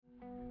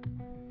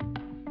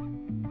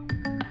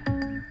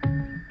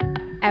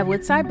At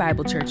Woodside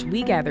Bible Church,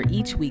 we gather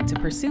each week to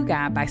pursue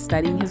God by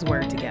studying His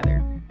Word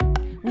together.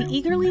 We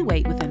eagerly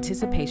wait with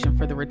anticipation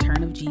for the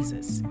return of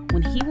Jesus,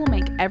 when He will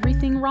make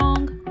everything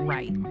wrong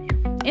right.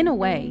 In a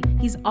way,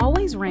 He's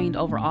always reigned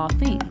over all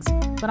things,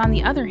 but on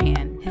the other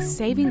hand, His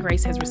saving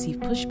grace has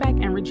received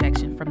pushback and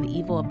rejection from the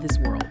evil of this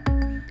world.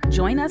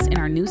 Join us in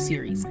our new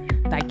series,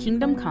 Thy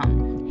Kingdom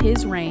Come,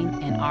 His Reign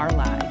in Our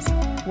Lives,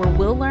 where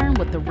we'll learn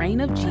what the reign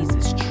of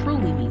Jesus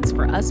truly means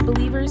for us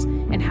believers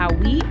and how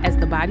we, as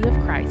the body of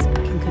Christ,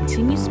 can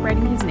continue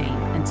spreading His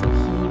name until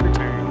He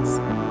returns.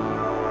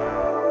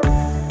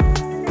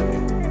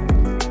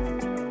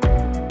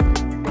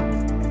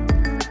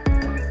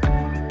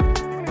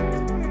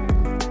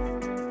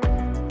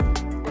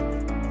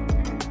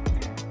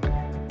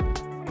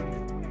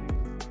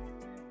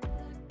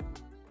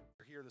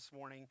 Here this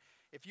morning.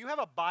 If you have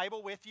a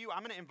Bible with you,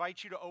 I'm going to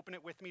invite you to open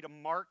it with me to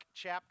Mark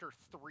chapter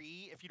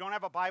 3. If you don't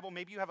have a Bible,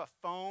 maybe you have a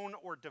phone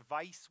or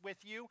device with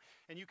you,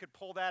 and you could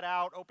pull that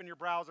out, open your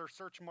browser,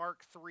 search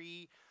Mark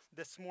 3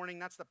 this morning.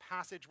 That's the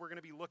passage we're going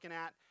to be looking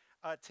at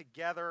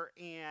together,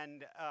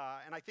 and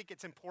I think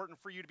it's important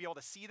for you to be able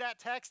to see that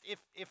text.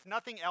 If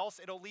nothing else,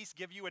 it'll at least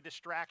give you a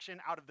distraction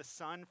out of the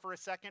sun for a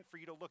second for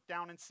you to look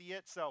down and see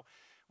it. So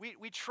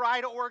we try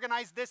to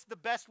organize this the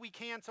best we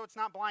can so it's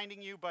not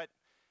blinding you, but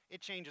it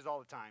changes all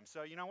the time.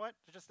 So you know what?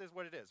 It just is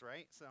what it is,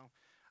 right? So,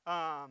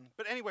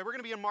 but anyway, we're going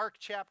to be in Mark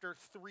chapter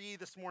 3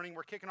 this morning.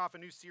 We're kicking off a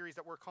new series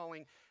that we're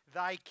calling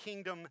Thy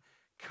Kingdom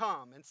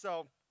Come. And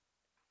so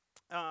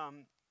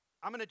I'm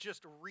going to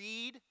just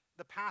read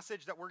the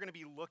passage that we're going to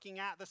be looking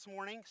at this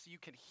morning so you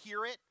can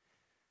hear it,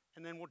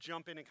 and then we'll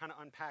jump in and kind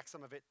of unpack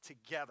some of it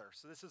together.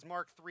 So this is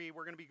Mark 3.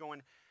 We're going to be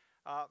going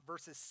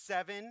verses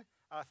 7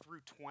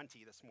 through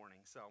 20 this morning.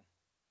 So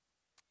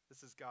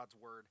this is God's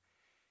word.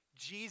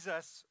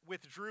 Jesus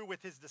withdrew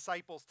with his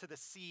disciples to the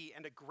sea,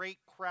 and a great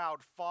crowd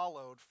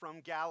followed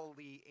from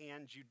Galilee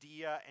and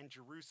Judea and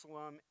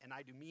Jerusalem and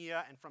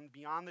Idumea and from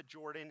beyond the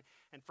Jordan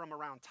and from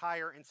around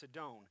Tyre and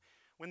Sidon.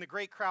 When the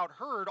great crowd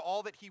heard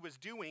all that he was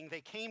doing, they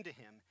came to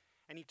him,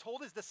 and he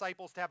told his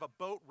disciples to have a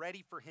boat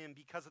ready for him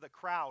because of the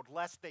crowd,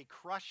 lest they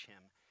crush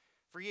him.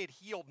 For he had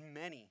healed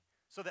many,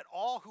 so that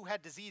all who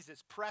had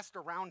diseases pressed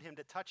around him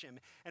to touch him.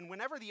 And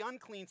whenever the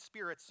unclean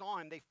spirits saw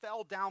him, they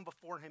fell down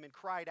before him and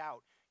cried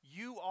out,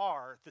 "You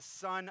are the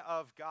Son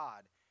of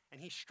God."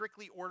 And he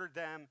strictly ordered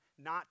them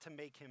not to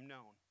make him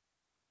known.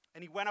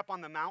 And he went up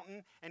on the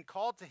mountain and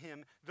called to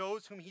him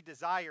those whom he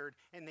desired,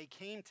 and they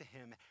came to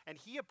him. And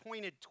he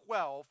appointed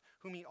 12,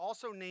 whom he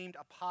also named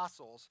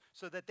apostles,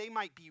 so that they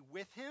might be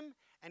with him,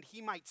 and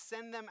he might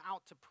send them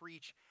out to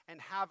preach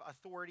and have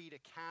authority to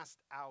cast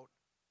out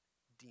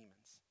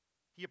demons.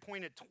 He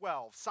appointed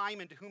 12,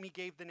 Simon, to whom he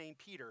gave the name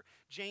Peter,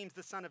 James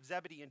the son of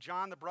Zebedee, and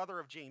John the brother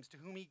of James, to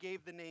whom he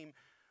gave the name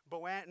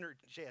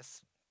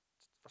Boanerges,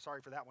 sorry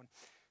for that one,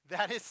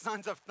 that is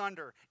sons of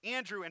thunder,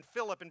 Andrew and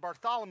Philip and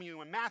Bartholomew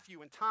and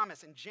Matthew and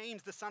Thomas and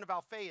James the son of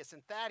Alphaeus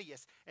and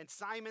Thaddeus and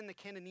Simon the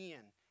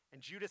Cananean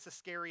and Judas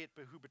Iscariot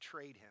who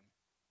betrayed him.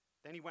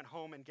 Then he went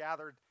home and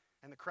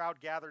the crowd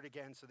gathered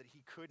again so that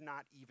he could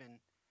not even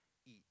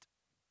eat.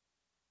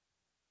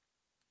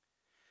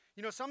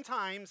 You know,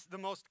 sometimes the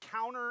most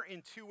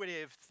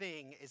counterintuitive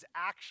thing is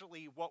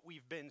actually what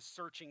we've been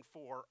searching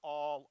for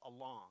all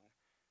along.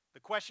 The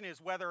question is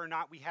whether or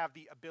not we have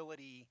the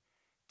ability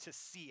to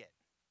see it.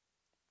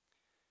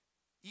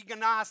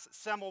 Ignaz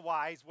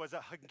Semmelweis was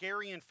a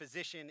Hungarian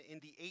physician in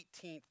the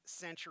 18th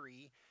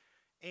century,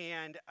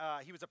 and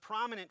he was a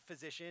prominent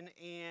physician,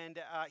 and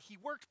he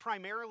worked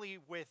primarily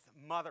with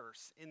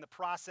mothers in the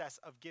process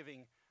of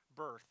giving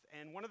birth.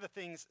 And one of the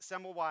things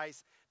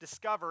Semmelweis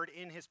discovered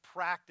in his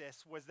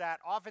practice was that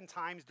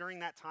oftentimes during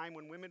that time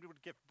when women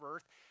would give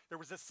birth, there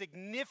was a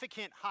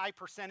significant high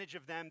percentage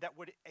of them that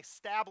would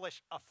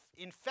establish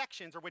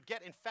infections or would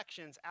get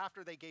infections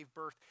after they gave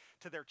birth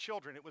to their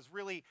children. It was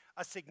really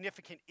a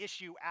significant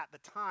issue at the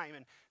time.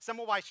 And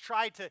Semmelweis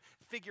tried to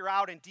figure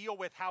out and deal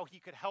with how he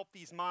could help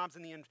these moms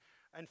in the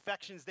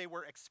infections they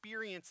were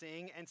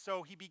experiencing, and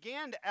so he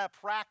began a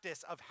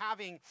practice of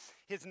having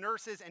his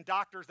nurses and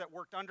doctors that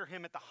worked under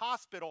him at the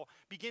hospital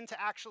begin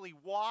to actually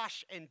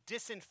wash and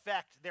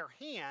disinfect their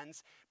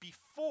hands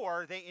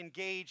before they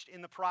engaged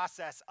in the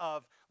process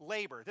of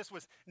labor. This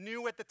was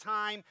new at the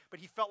time, but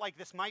he felt like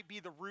this might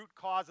be the root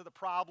cause of the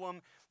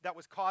problem that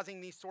was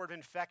causing these sort of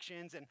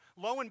infections, and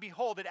lo and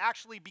behold, it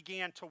actually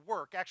began to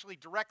work. Actually,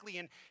 directly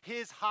in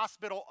his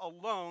hospital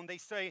alone, they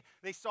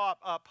saw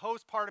a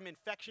postpartum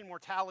infection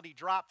mortality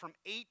drop from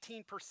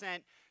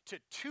 18% to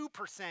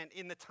 2%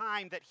 in the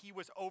time that he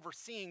was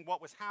overseeing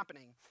what was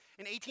happening.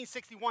 In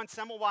 1861,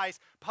 Semmelweis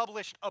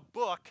published a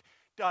book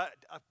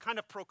kind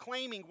of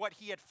proclaiming what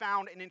he had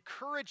found and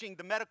encouraging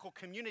the medical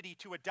community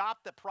to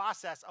adopt the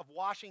process of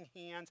washing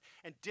hands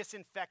and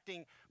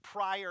disinfecting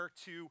prior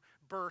to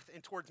birth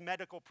and towards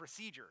medical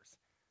procedures.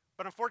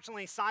 But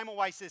unfortunately,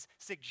 Semmelweis'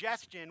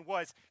 suggestion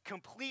was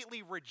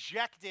completely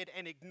rejected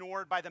and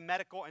ignored by the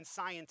medical and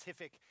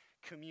scientific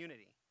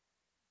community.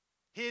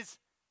 His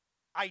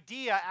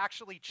idea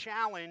actually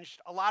challenged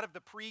a lot of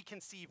the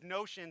preconceived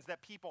notions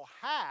that people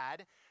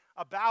had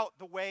about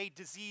the way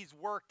disease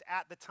worked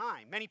at the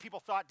time. Many people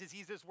thought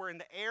diseases were in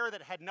the air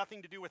that had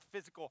nothing to do with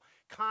physical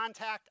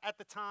contact at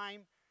the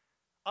time.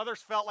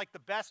 Others felt like the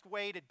best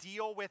way to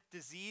deal with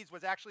disease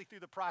was actually through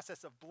the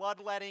process of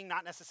bloodletting,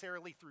 not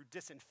necessarily through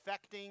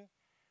disinfecting.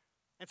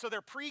 And so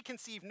their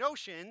preconceived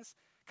notions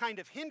kind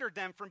of hindered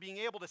them from being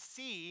able to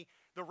see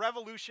the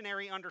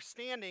revolutionary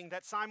understanding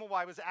that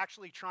Semmelweis was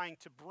actually trying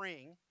to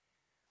bring.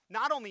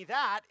 Not only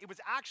that, it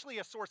was actually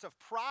a source of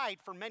pride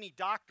for many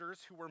doctors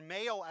who were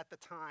male at the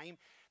time,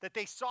 that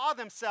they saw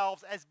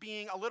themselves as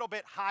being a little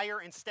bit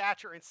higher in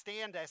stature and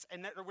standing,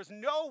 and that there was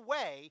no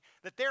way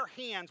that their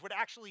hands would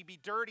actually be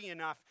dirty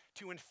enough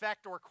to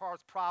infect or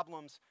cause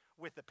problems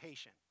with the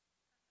patient.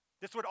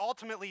 This would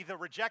ultimately, the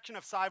rejection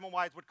of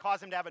Semmelweis would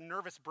cause him to have a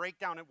nervous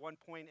breakdown at one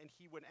point, and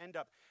he would end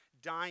up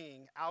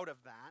dying out of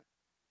that.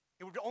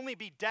 It would only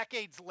be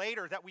decades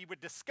later that we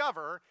would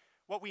discover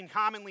what we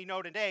commonly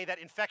know today, that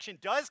infection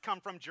does come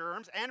from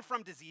germs and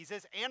from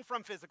diseases and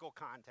from physical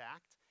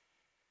contact.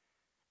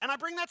 And I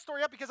bring that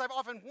story up because I've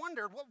often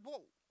wondered,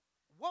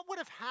 what would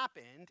have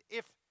happened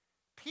if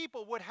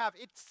people would have,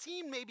 it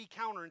seemed maybe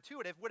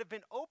counterintuitive, would have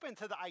been open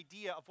to the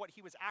idea of what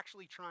he was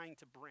actually trying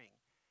to bring?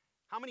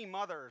 How many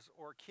mothers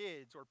or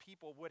kids or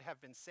people would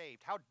have been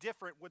saved? How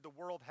different would the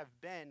world have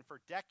been for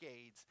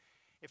decades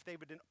if they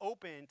would have been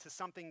open to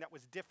something that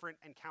was different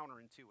and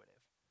counterintuitive?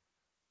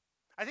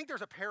 I think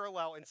there's a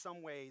parallel in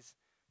some ways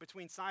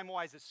between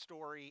Semmelweis'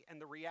 story and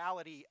the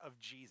reality of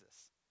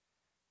Jesus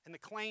and the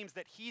claims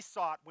that he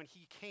sought when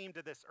he came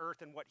to this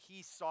earth and what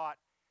he sought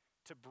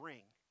to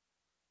bring.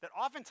 That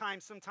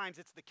oftentimes, sometimes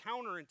it's the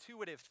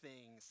counterintuitive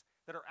things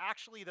that are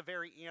actually the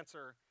very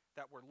answer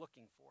that we're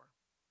looking for.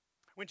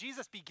 When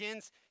Jesus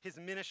begins his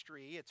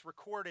ministry, it's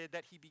recorded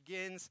that he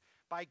begins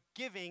by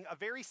giving a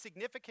very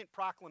significant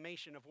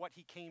proclamation of what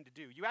he came to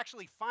do. You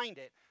actually find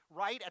it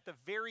right at the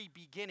very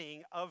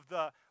beginning of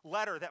the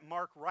letter that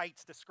Mark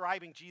writes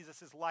describing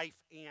Jesus'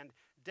 life and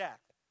death.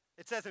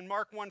 It says in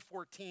Mark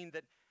 1:14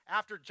 that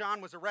after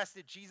John was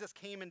arrested, Jesus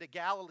came into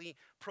Galilee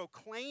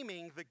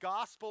proclaiming the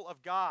gospel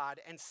of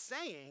God and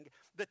saying,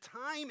 "The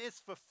time is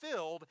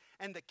fulfilled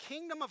and the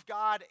kingdom of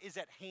God is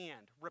at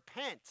hand.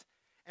 Repent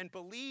and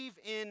believe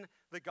in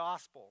the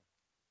gospel."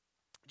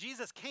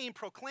 Jesus came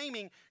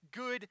proclaiming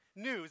good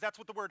news. That's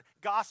what the word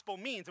gospel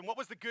means. And what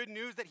was the good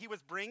news that he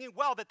was bringing?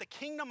 Well, that the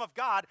kingdom of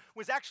God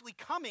was actually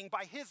coming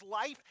by his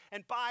life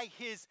and by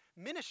his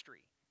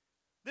ministry.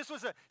 This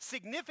was a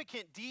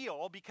significant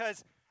deal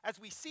because, as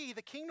we see,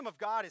 the kingdom of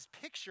God is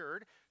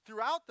pictured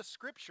throughout the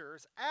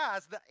scriptures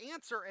as the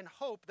answer and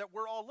hope that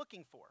we're all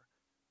looking for.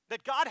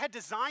 That God had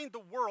designed the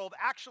world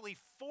actually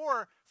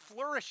for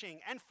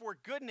flourishing and for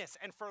goodness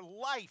and for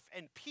life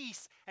and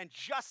peace and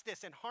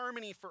justice and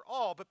harmony for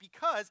all. But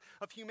because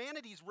of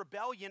humanity's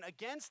rebellion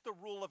against the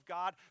rule of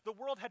God, the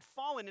world had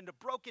fallen into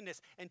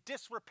brokenness and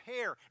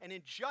disrepair and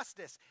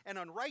injustice and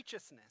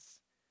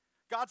unrighteousness.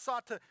 God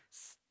sought to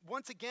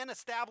once again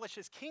establish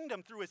his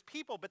kingdom through his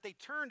people, but they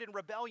turned in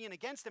rebellion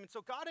against him. And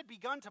so God had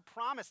begun to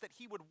promise that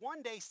he would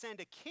one day send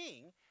a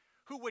king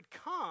who would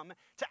come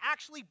to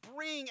actually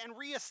bring and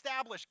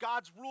reestablish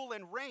God's rule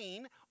and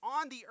reign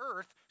on the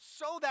earth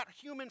so that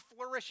human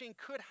flourishing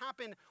could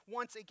happen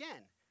once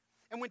again.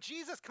 And when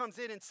Jesus comes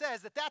in and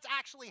says that that's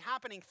actually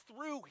happening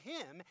through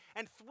him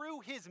and through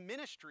his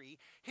ministry,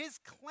 his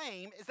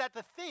claim is that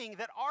the thing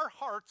that our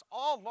hearts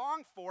all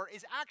long for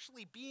is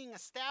actually being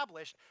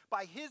established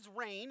by his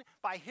reign,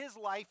 by his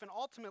life, and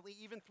ultimately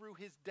even through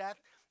his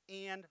death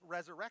and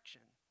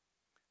resurrection.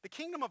 The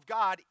kingdom of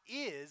God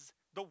is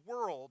the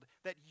world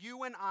that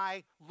you and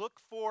I look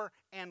for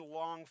and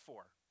long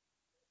for.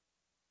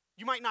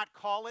 You might not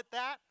call it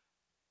that,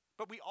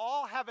 but we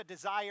all have a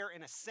desire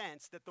in a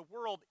sense that the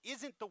world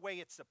isn't the way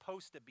it's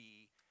supposed to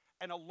be,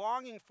 and a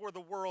longing for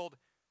the world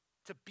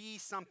to be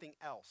something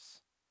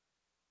else.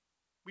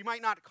 We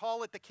might not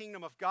call it the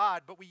kingdom of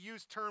God, but we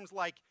use terms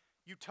like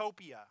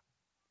utopia,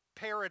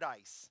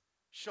 paradise,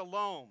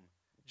 shalom,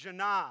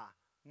 Jannah,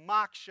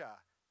 moksha,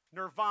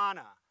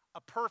 nirvana,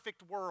 a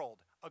perfect world,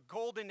 a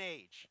golden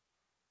age.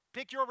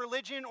 Pick your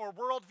religion or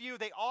worldview,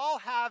 they all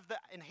have the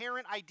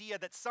inherent idea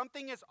that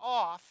something is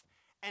off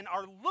and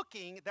are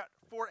looking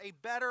for a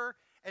better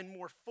and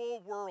more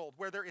full world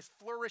where there is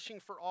flourishing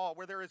for all,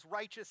 where there is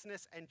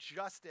righteousness and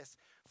justice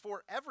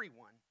for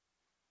everyone.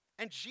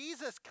 And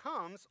Jesus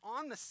comes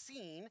on the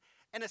scene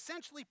and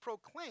essentially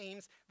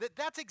proclaims that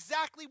that's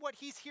exactly what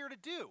he's here to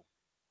do,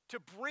 to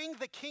bring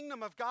the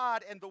kingdom of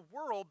God and the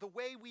world the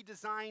way we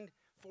designed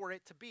for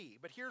it to be.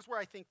 But here's where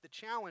I think the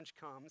challenge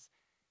comes,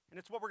 and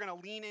it's what we're going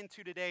to lean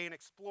into today and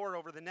explore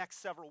over the next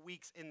several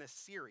weeks in this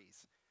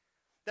series.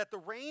 That the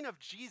reign of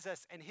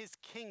Jesus and his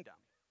kingdom,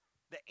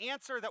 the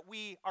answer that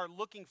we are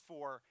looking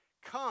for,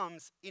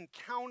 comes in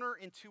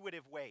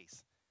counterintuitive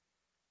ways.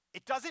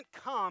 It doesn't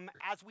come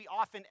as we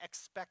often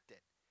expect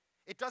it.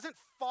 It doesn't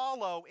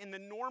follow in the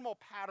normal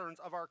patterns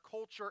of our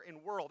culture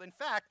and world. In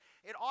fact,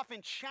 it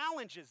often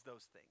challenges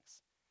those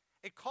things.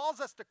 It calls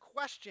us to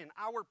question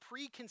our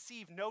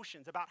preconceived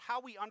notions about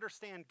how we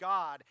understand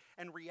God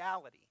and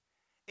reality.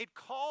 It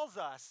calls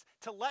us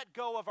to let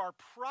go of our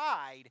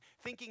pride,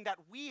 thinking that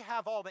we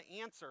have all the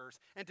answers,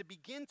 and to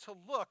begin to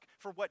look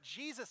for what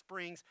Jesus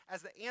brings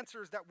as the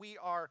answers that we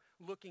are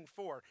looking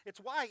for.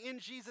 It's why in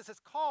Jesus'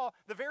 call,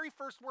 the very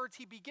first words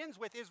he begins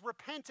with is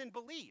repent and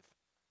believe.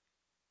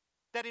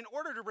 That in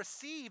order to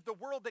receive the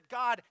world that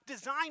God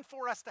designed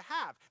for us to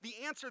have, the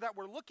answer that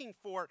we're looking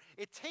for,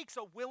 it takes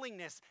a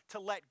willingness to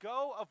let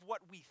go of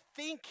what we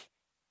think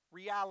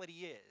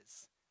reality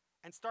is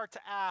and start to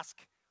ask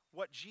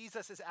what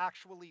Jesus is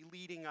actually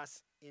leading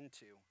us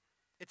into.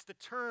 It's to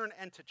turn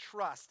and to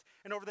trust.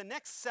 And over the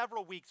next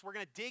several weeks, we're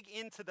going to dig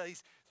into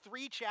these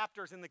 3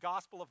 chapters in the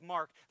Gospel of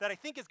Mark that I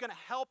think is going to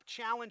help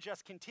challenge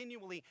us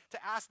continually to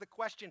ask the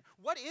question,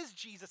 what is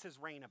Jesus'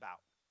 reign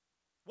about?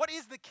 What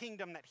is the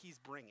kingdom that he's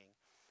bringing?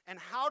 And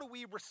how do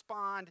we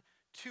respond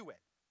to it?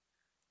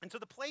 And so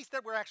the place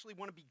that we actually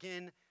want to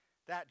begin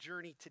that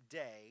journey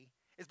today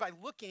is by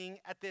looking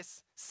at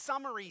this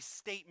summary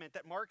statement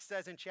that Mark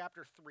says in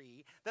chapter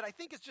 3 that I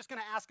think is just going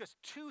to ask us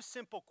 2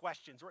 simple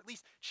questions, or at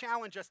least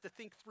challenge us to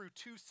think through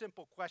 2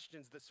 simple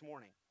questions this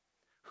morning.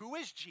 Who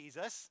is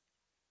Jesus,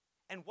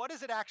 and what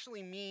does it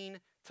actually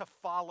mean to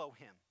follow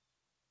him?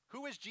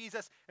 Who is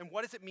Jesus, and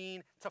what does it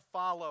mean to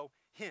follow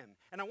him?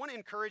 And I want to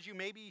encourage you,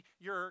 maybe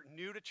you're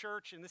new to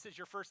church and this is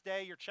your first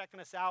day, you're checking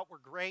us out, we're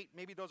great.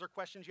 Maybe those are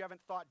questions you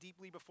haven't thought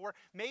deeply before.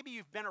 Maybe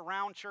you've been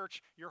around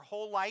church your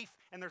whole life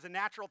and there's a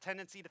natural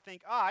tendency to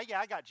think, yeah,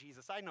 I got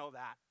Jesus, I know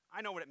that.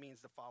 I know what it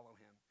means to follow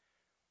him.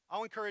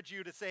 I'll encourage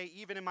you to say,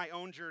 even in my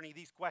own journey,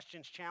 these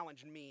questions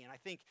challenged me, and I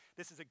think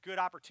this is a good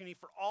opportunity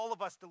for all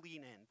of us to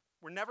lean in.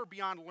 We're never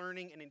beyond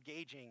learning and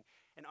engaging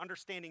and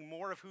understanding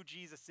more of who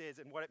Jesus is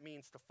and what it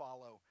means to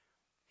follow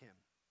him.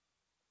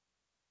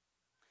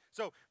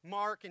 So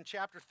Mark in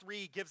chapter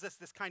 3 gives us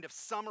this kind of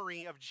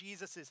summary of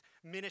Jesus'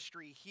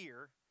 ministry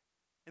here.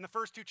 In the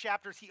first 2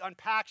 chapters, he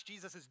unpacks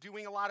Jesus is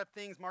doing a lot of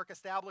things. Mark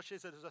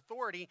establishes his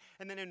authority.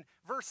 And then in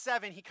verse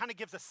 7, he kind of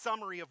gives a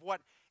summary of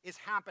what is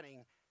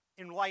happening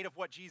in light of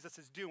what Jesus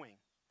is doing.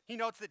 He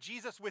notes that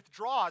Jesus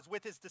withdraws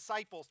with his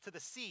disciples to the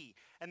sea,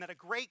 and that a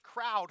great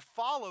crowd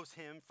follows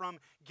him from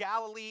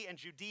Galilee and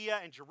Judea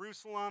and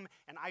Jerusalem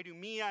and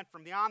Idumea and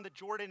from beyond the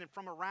Jordan and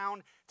from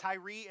around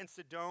Tyre and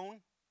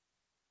Sidon.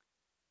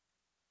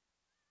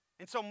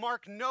 And so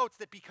Mark notes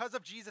that because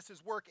of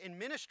Jesus' work in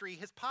ministry,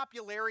 his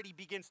popularity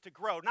begins to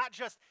grow, not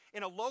just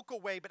in a local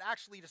way, but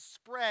actually to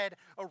spread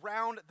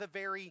around the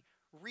very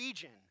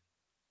region.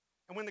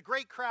 And when the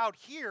great crowd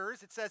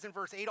hears, it says in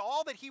verse 8,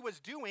 all that he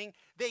was doing,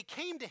 they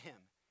came to him.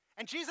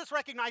 And Jesus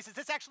recognizes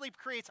this actually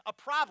creates a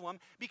problem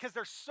because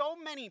there's so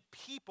many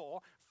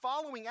people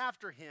following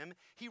after him.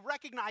 He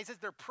recognizes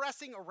they're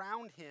pressing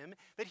around him,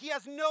 that he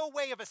has no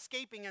way of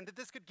escaping and that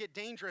this could get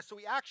dangerous. So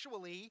he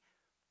actually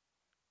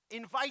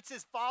invites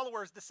his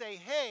followers to say,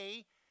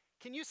 hey,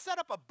 can you set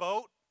up a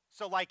boat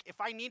so like if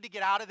I need to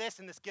get out of this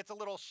and this gets a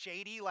little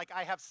shady, like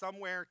I have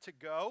somewhere to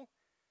go?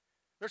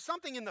 There's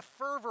something in the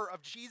fervor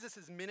of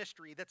Jesus'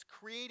 ministry that's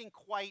creating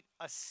quite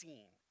a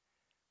scene,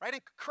 right?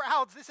 And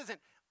crowds, this isn't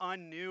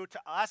unnew to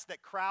us,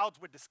 that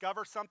crowds would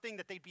discover something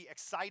that they'd be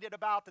excited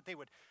about, that they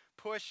would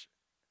push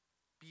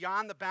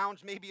beyond the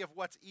bounds maybe of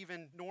what's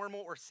even normal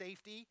or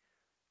safety.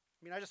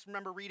 I mean, I just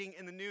remember reading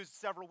in the news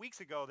several weeks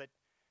ago that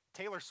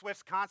Taylor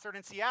Swift's concert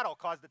in Seattle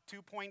caused a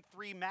 2.3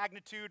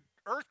 magnitude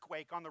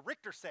earthquake on the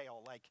Richter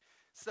scale.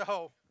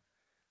 So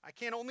I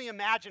can only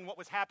imagine what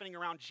was happening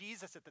around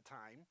Jesus at the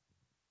time.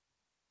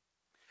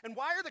 And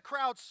why are the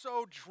crowds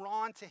so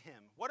drawn to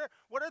him? What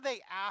are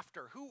they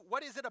after?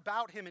 What is it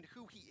about him and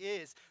who he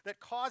is that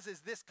causes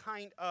this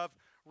kind of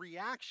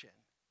reaction?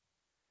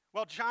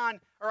 Well,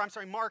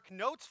 Mark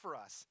notes for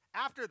us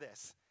after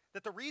this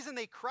that the reason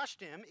they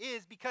crushed him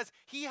is because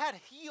he had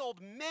healed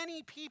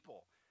many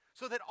people,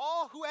 so that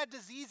all who had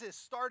diseases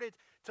started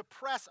to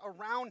press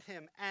around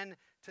him and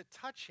to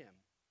touch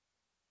him.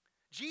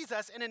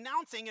 Jesus, in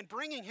announcing and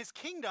bringing his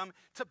kingdom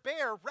to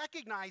bear,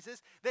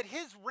 recognizes that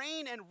his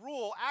reign and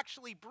rule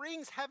actually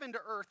brings heaven to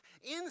earth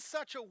in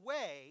such a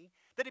way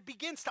that it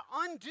begins to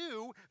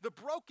undo the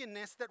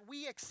brokenness that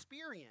we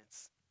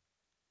experience.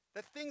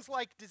 That things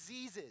like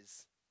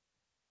diseases,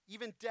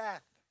 even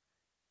death,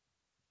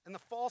 and the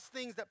false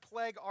things that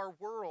plague our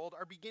world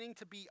are beginning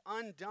to be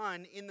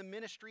undone in the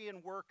ministry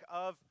and work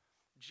of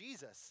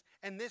Jesus.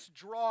 And this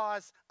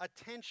draws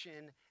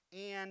attention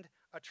and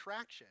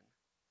attraction.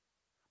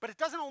 But it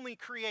doesn't only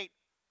create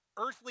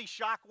earthly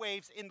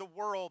shockwaves in the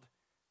world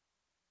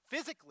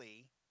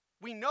physically.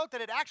 We note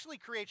that it actually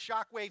creates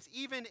shockwaves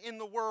even in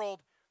the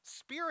world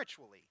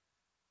spiritually.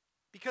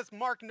 Because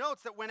Mark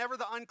notes that whenever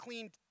the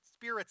unclean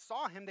spirits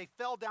saw him, they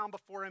fell down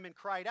before him and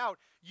cried out,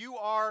 "You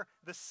are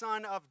the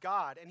Son of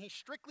God." And he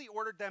strictly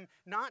ordered them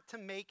not to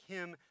make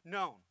him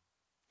known.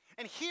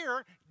 And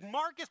here,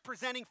 Mark is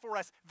presenting for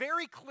us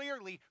very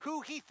clearly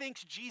who he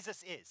thinks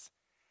Jesus is.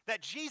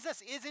 That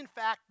Jesus is in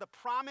fact the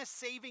promised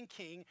saving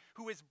king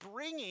who is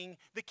bringing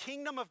the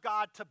kingdom of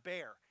God to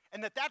bear.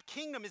 And that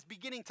kingdom is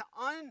beginning to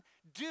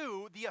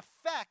undo the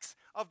effects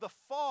of the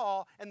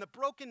fall and the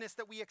brokenness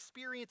that we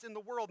experience in the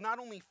world, not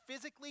only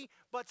physically,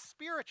 but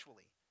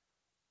spiritually.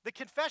 The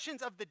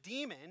confessions of the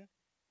demon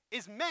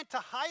is meant to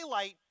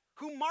highlight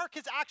who Mark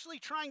is actually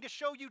trying to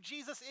show you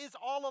Jesus is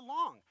all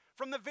along.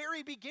 From the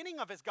very beginning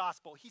of his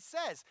gospel, he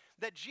says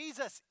that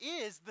Jesus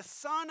is the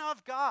Son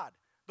of God,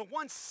 the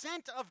one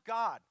sent of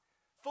God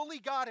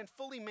and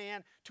fully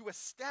man to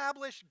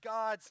establish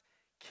God's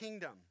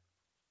kingdom.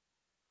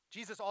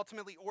 Jesus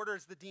ultimately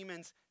orders the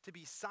demons to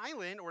be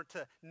silent or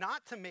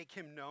not to make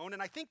him known.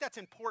 And I think that's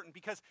important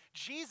because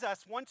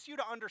Jesus wants you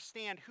to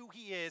understand who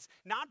he is,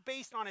 not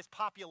based on his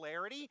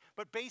popularity,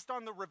 but based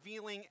on the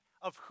revealing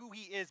of who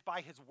he is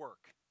by his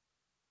work.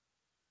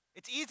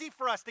 It's easy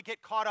for us to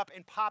get caught up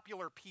in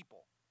popular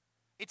people.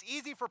 It's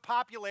easy for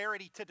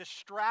popularity to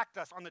distract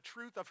us on the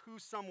truth of who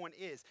someone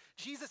is.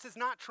 Jesus is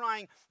not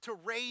trying to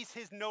raise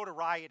his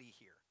notoriety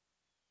here.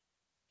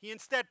 He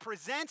instead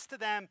presents to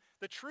them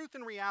the truth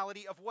and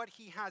reality of what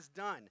he has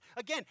done.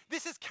 Again,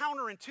 this is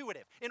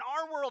counterintuitive. In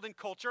our world and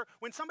culture,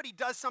 when somebody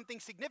does something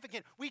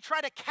significant, we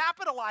try to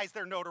capitalize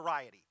their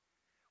notoriety.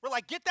 We're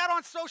like, get that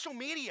on social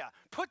media,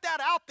 put that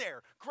out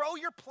there, grow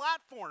your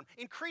platform,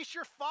 increase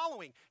your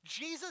following.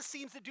 Jesus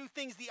seems to do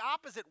things the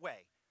opposite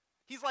way.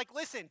 He's like,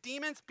 listen,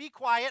 demons, be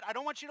quiet. I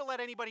don't want you to let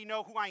anybody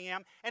know who I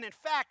am. And in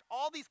fact,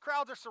 all these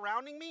crowds are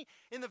surrounding me.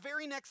 In the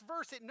very next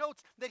verse, it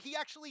notes that he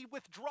actually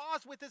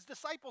withdraws with his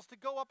disciples to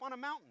go up on a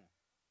mountain.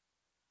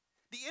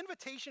 The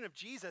invitation of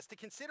Jesus to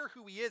consider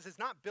who he is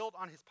not built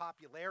on his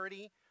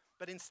popularity,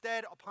 but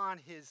instead upon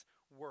his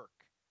work.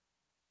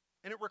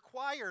 And it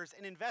requires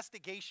an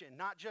investigation,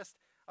 not just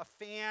a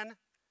fan,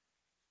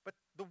 but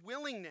the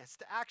willingness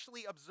to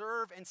actually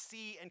observe and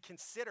see and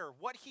consider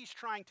what he's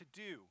trying to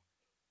do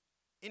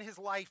in his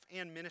life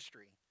and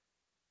ministry.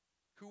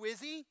 Who is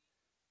he?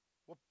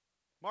 Well,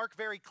 Mark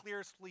very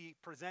clearly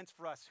presents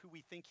for us who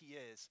we think he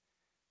is,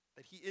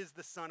 that he is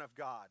the Son of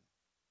God.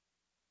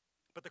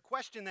 But the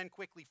question then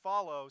quickly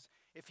follows,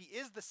 if he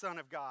is the Son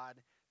of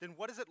God, then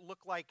what does it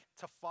look like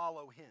to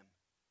follow him?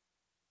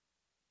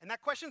 And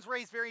that question's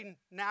raised very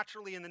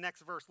naturally in the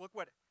next verse. Look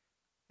what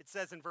it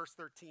says in verse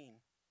 13.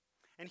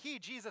 And he,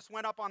 Jesus,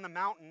 went up on the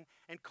mountain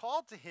and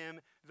called to him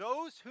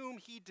those whom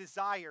he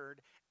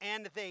desired,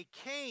 and they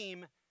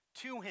came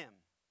to him.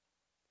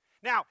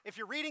 Now, if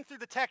you're reading through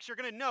the text, you're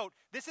going to note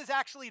this is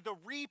actually the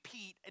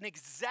repeat, an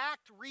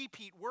exact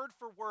repeat, word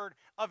for word,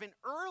 of an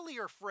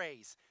earlier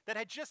phrase that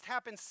had just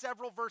happened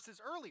several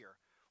verses earlier.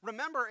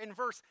 Remember in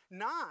verse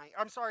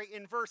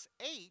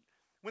 8,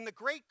 when the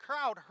great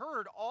crowd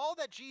heard all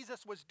that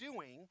Jesus was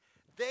doing,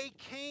 they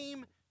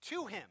came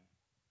to him.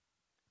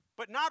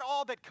 But not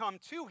all that come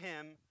to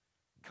him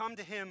come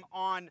to him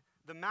on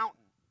the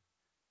mountain.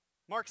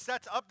 Mark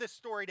sets up this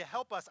story to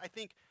help us, I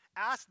think,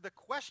 ask the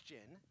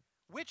question,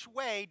 which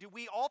way do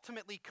we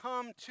ultimately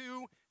come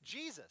to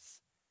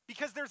Jesus?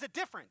 Because there's a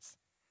difference.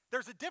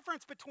 There's a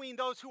difference between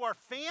those who are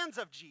fans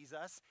of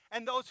Jesus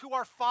and those who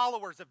are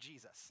followers of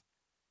Jesus.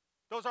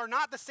 Those are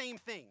not the same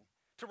thing.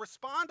 To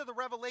respond to the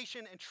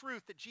revelation and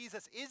truth that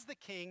Jesus is the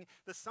King,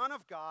 the Son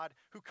of God,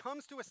 who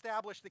comes to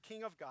establish the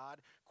King of God,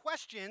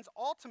 questions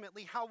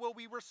ultimately how will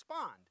we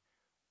respond?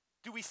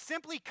 Do we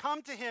simply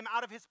come to him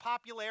out of his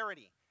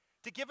popularity,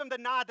 to give him the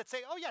nod that say,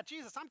 oh yeah,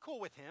 Jesus, I'm cool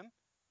with him?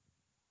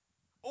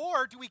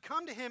 Or do we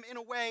come to him in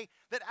a way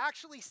that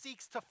actually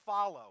seeks to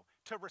follow,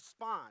 to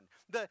respond?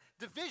 The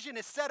division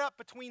is set up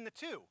between the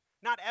two.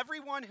 Not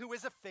everyone who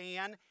is a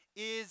fan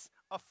is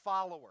a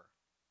follower.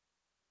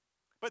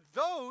 But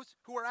those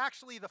who are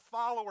actually the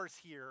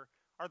followers here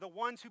are the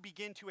ones who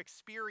begin to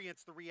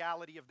experience the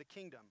reality of the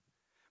kingdom.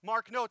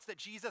 Mark notes that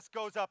Jesus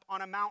goes up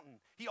on a mountain.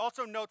 He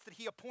also notes that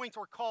he appoints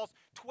or calls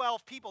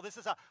 12 people. This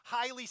is a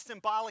highly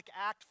symbolic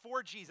act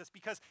for Jesus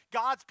because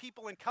God's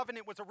people and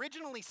covenant was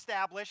originally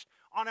established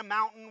on a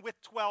mountain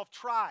with 12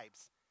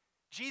 tribes.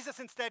 Jesus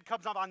instead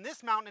comes up on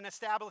this mountain and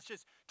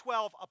establishes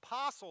 12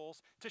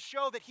 apostles to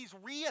show that he's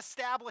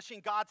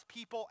reestablishing God's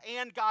people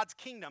and God's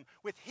kingdom,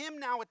 with him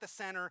now at the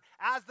center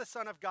as the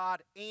Son of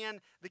God and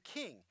the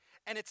King.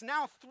 And it's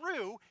now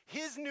through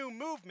his new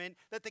movement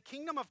that the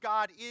kingdom of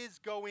God is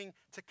going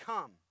to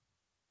come.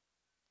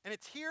 And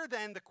it's here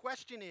then the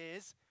question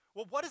is,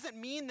 well, what does it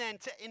mean then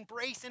to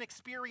embrace and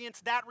experience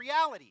that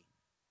reality?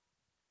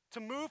 To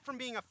move from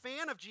being a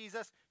fan of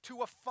Jesus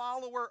to a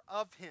follower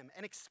of him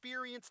and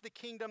experience the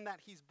kingdom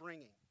that he's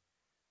bringing.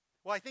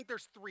 Well, I think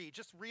there's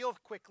just real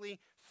quickly,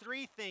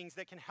 three things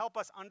that can help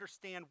us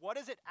understand what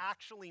does it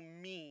actually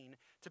mean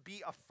to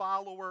be a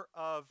follower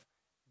of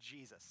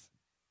Jesus.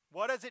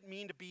 What does it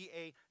mean to be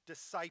a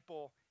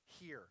disciple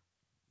here?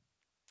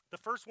 The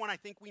first one I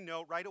think we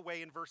know right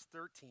away in verse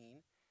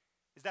 13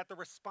 is that the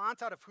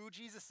response out of who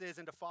Jesus is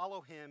and to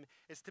follow him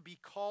is to be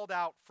called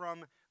out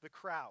from the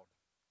crowd.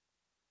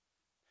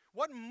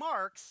 What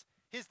marks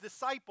his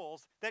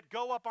disciples that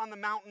go up on the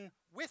mountain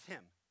with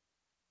him?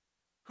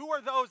 Who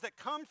are those that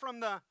come from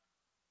the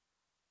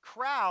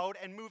crowd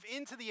and move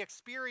into the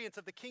experience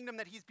of the kingdom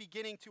that he's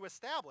beginning to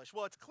establish?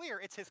 Well, it's clear,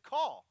 it's his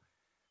call.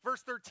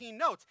 Verse 13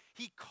 notes,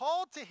 he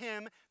called to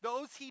him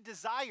those he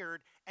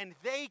desired, and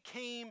they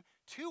came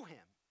to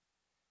him.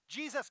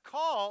 Jesus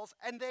calls,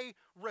 and they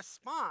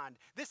respond.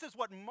 This is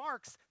what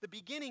marks the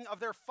beginning of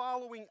their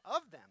following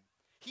of them.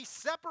 He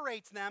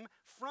separates them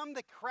from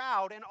the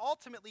crowd and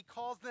ultimately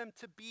calls them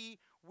to be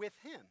with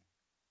him.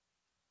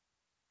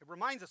 It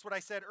reminds us what I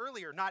said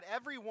earlier. Not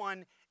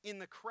everyone in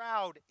the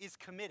crowd is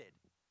committed.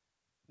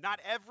 Not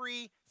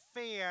every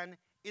fan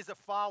is a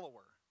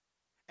follower.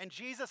 And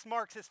Jesus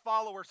marks his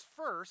followers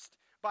first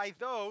by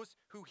those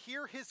who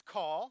hear his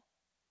call,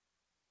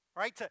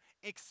 right? To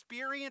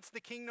experience the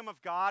kingdom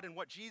of God and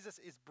what Jesus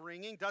is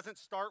bringing doesn't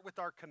start with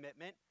our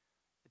commitment.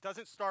 It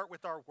doesn't start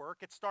with our work.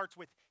 It starts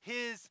with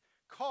his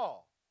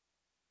call.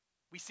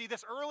 We see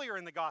this earlier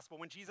in the gospel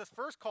when Jesus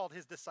first called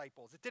his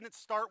disciples. It didn't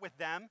start with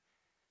them.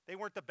 They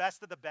weren't the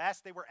best of the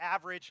best. They were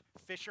average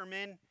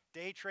fishermen,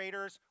 day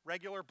traders,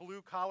 regular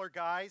blue-collar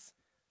guys.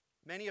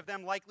 Many of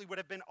them likely would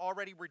have been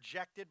already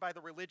rejected by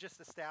the religious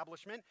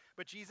establishment,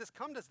 but Jesus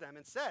comes to them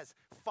and says,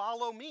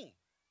 "Follow me."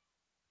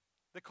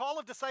 The call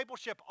of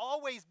discipleship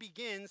always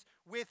begins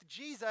with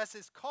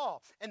Jesus'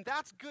 call, and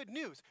that's good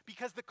news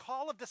because the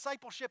call of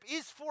discipleship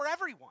is for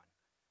everyone.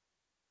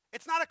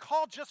 It's not a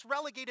call just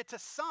relegated to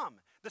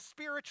some, the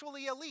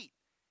spiritually elite.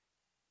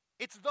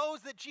 It's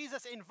those that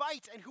Jesus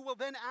invites and who will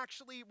then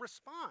actually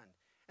respond.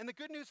 And the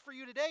good news for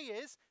you today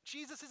is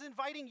Jesus is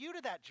inviting you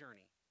to that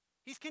journey.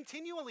 He's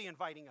continually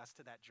inviting us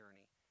to that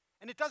journey.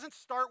 And it doesn't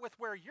start with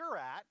where you're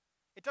at.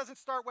 It doesn't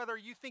start whether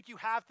you think you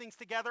have things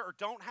together or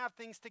don't have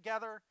things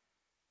together,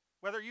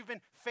 whether you've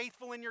been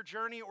faithful in your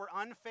journey or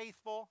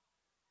unfaithful.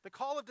 The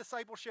call of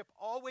discipleship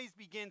always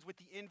begins with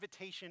the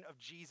invitation of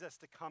Jesus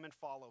to come and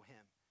follow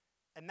him.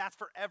 And that's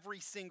for every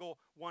single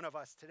one of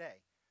us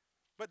today.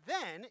 But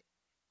then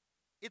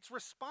it's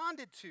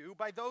responded to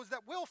by those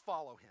that will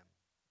follow him.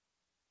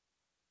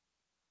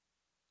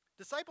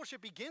 Discipleship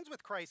begins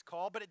with Christ's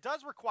call, but it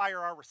does require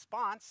our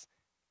response.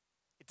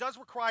 It does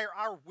require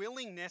our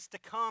willingness to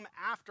come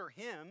after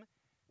him,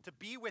 to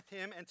be with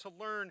him, and to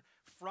learn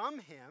from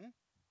him.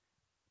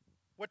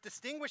 What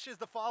distinguishes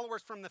the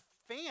followers from the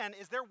fan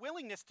is their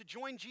willingness to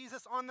join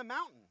Jesus on the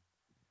mountain.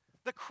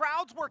 The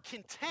crowds were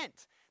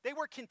content. They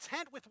were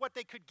content with what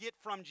they could get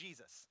from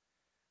Jesus.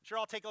 Sure,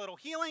 I'll take a little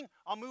healing.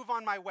 I'll move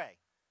on my way.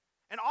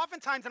 And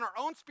oftentimes in our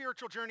own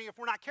spiritual journey, if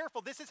we're not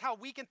careful, this is how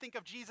we can think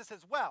of Jesus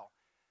as well.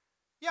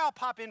 Yeah, I'll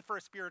pop in for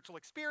a spiritual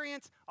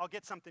experience. I'll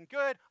get something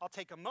good. I'll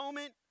take a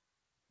moment.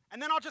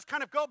 And then I'll just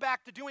kind of go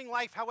back to doing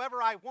life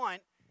however I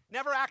want,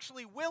 never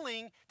actually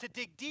willing to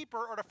dig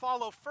deeper or to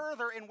follow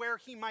further in where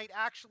he might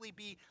actually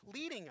be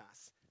leading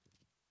us.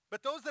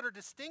 But those that are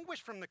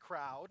distinguished from the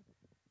crowd,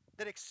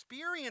 that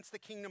experience the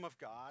kingdom of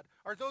God,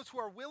 are those who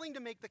are willing to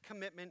make the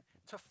commitment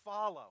to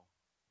follow.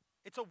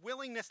 It's a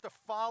willingness to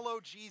follow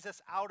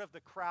Jesus out of the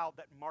crowd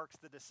that marks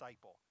the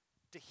disciple,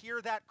 to hear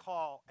that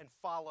call and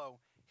follow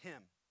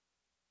him.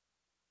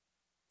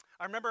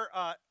 I remember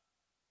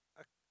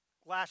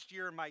last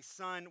year my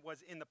son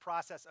was in the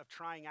process of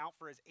trying out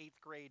for his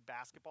 8th grade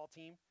basketball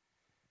team,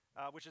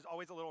 which is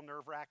always a little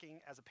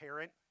nerve-wracking as a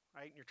parent,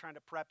 right? And you're trying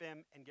to prep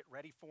him and get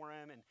ready for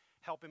him and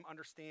help him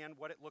understand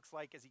what it looks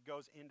like as he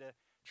goes into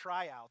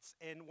tryouts.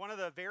 And one of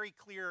the very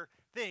clear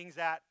things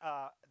that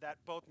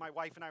both my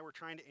wife and I were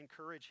trying to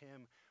encourage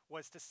him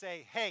was to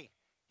say, hey,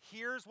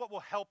 here's what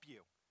will help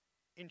you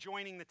in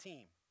joining the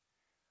team.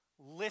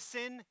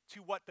 Listen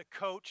to what the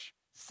coach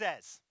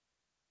says.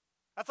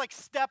 That's like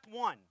step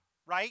one,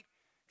 right?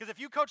 Because if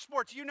you coach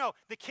sports, you know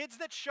the kids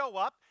that show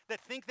up, that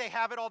think they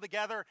have it all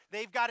together,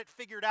 they've got it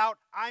figured out,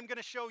 I'm going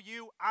to show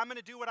you, I'm going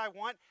to do what I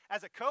want.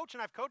 As a coach,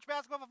 and I've coached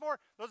basketball before,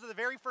 those are the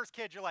very first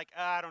kids you're like,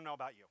 I don't know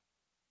about you.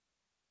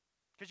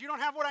 Because you don't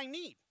have what I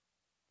need.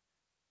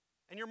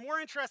 And you're more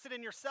interested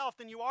in yourself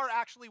than you are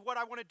actually what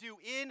I want to do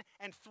in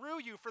and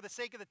through you for the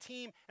sake of the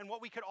team and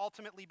what we could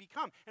ultimately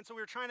become. And so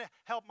we were trying to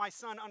help my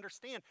son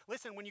understand,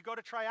 listen, when you go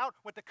to try out,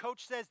 what the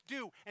coach says,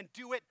 do, and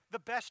do it the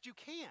best you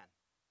can.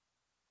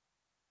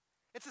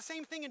 It's the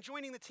same thing in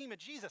joining the team of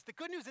Jesus. The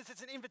good news is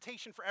it's an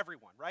invitation for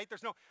everyone, right?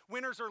 There's no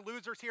winners or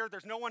losers here.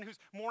 There's no one who's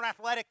more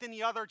athletic than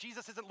the other.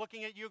 Jesus isn't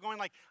looking at you going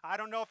like, I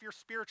don't know if your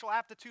spiritual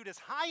aptitude is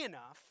high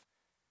enough.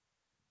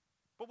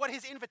 But what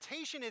his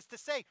invitation is to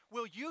say,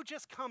 will you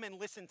just come and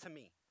listen to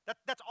me?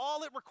 That's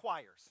all it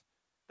requires.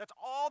 That's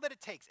all that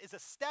it takes is a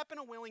step and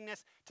a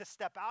willingness to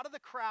step out of the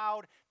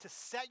crowd, to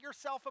set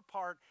yourself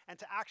apart, and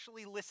to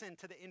actually listen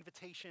to the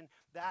invitation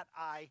that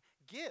I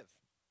give.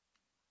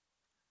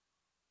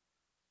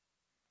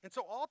 And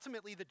so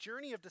ultimately, the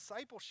journey of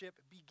discipleship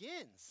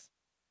begins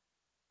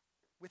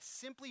with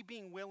simply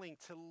being willing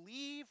to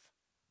leave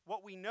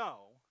what we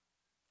know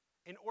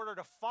in order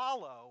to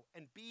follow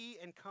and be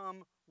and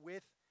come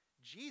with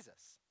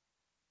Jesus.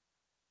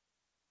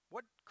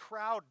 What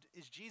crowd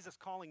is Jesus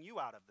calling you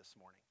out of this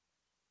morning?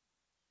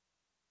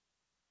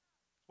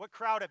 What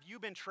crowd have you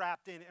been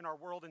trapped in our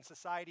world and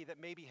society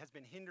that maybe has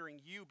been hindering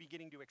you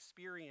beginning to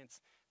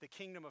experience the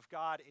kingdom of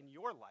God in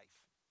your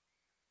life?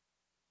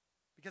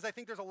 Because I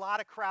think there's a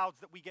lot of crowds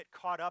that we get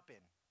caught up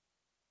in.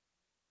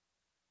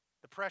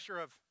 The pressure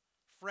of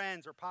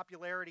friends or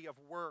popularity of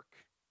work,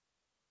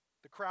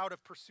 the crowd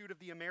of pursuit of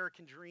the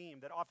American dream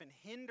that often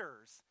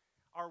hinders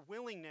our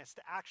willingness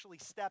to actually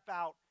step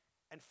out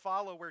and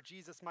follow where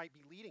Jesus might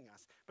be leading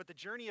us. But the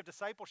journey of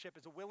discipleship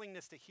is a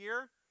willingness to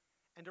hear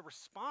and to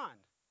respond.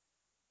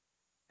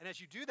 And as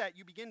you do that,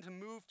 you begin to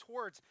move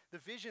towards the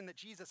vision that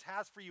Jesus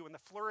has for you and the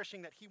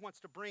flourishing that he wants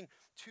to bring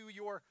to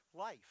your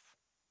life.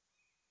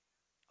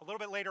 A little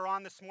bit later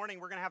on this morning,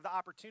 we're going to have the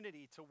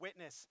opportunity to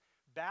witness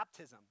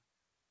baptism.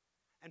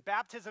 And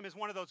baptism is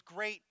one of those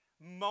great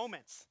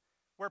moments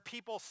where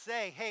people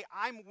say, hey,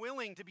 I'm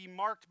willing to be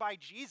marked by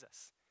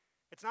Jesus.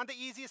 It's not the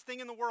easiest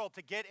thing in the world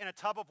to get in a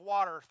tub of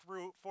water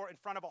in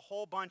front of a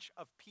whole bunch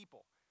of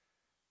people.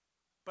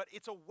 But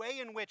it's a way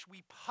in which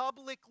we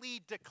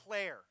publicly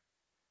declare,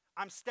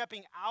 I'm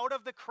stepping out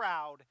of the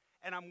crowd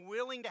and I'm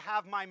willing to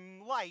have my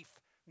life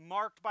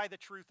marked by the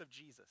truth of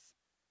Jesus.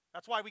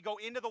 That's why we go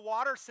into the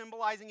water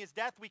symbolizing his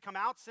death. We come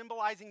out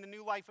symbolizing the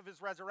new life of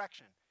his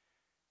resurrection.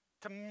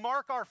 To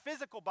mark our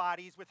physical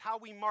bodies with how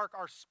we mark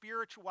our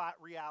spiritual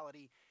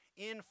reality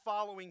in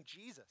following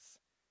Jesus.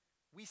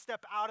 We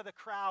step out of the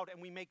crowd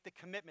and we make the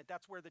commitment.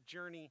 That's where the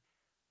journey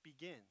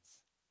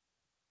begins.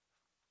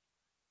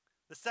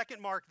 The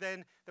second mark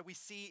then that we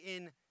see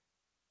in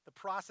the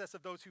process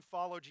of those who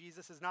follow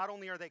Jesus is not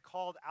only are they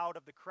called out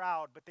of the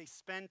crowd, but they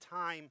spend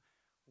time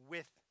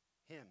with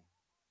him.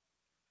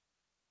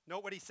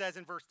 Note what he says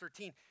in verse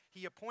 13.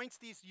 He appoints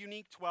these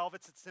unique 12.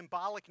 It's a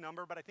symbolic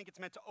number, but I think it's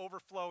meant to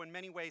overflow in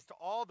many ways to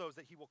all those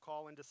that he will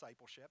call in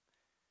discipleship.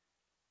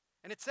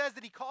 And it says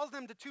that he calls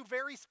them to two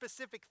very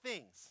specific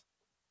things.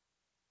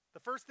 The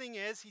first thing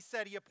is, he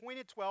said he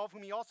appointed 12,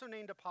 whom he also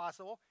named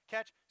apostle,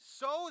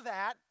 so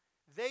that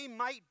they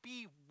might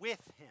be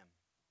with him.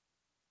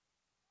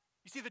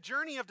 You see, the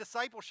journey of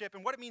discipleship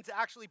and what it means to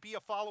actually be a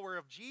follower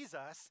of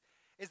Jesus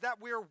is that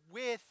we're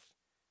with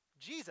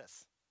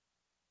Jesus.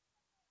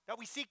 That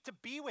we seek to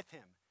be with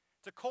him,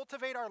 to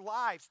cultivate our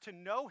lives, to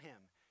know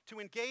him, to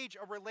engage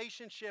a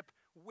relationship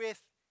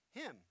with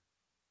him.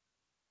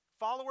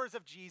 Followers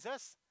of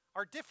Jesus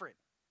are different.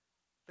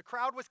 The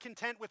crowd was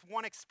content with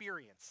one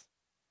experience.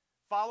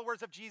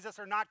 Followers of Jesus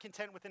are not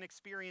content with an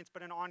experience,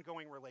 but an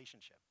ongoing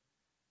relationship.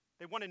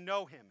 They want to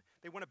know him.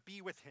 They want to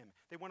be with him.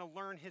 They want to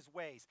learn his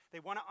ways.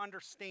 They want to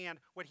understand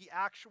what he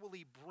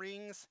actually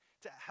brings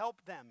to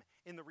help them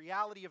in the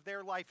reality of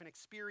their life and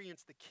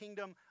experience the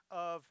kingdom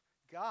of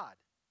God.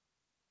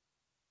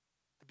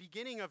 The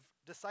beginning of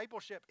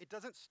discipleship, it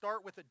doesn't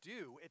start with a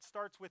do, it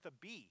starts with a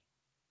be.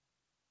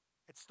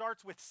 It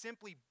starts with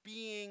simply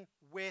being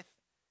with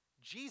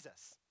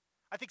Jesus.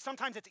 I think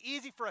sometimes it's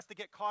easy for us to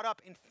get caught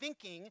up in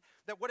thinking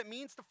that what it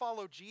means to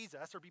follow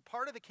Jesus or be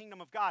part of the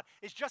kingdom of God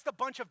is just a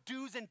bunch of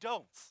do's and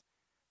don'ts.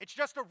 It's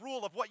just a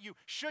rule of what you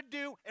should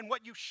do and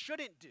what you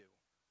shouldn't do.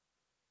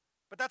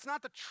 But that's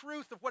not the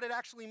truth of what it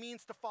actually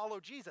means to follow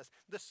Jesus.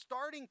 The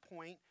starting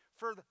point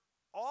for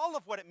all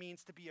of what it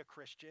means to be a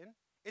Christian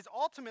is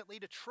ultimately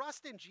to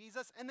trust in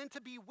Jesus and then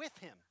to be with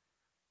him.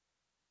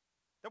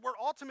 That we're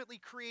ultimately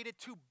created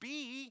to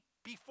be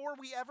before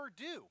we ever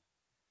do.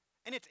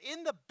 And it's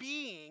in the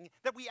being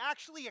that we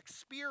actually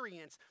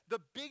experience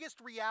the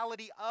biggest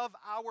reality of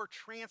our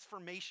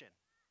transformation.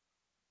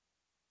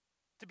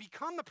 To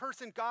become the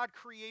person God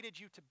created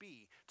you to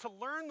be, to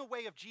learn the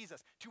way of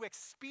Jesus, to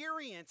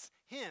experience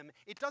him,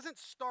 it doesn't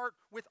start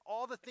with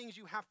all the things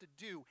you have to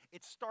do.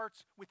 It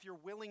starts with your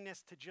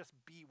willingness to just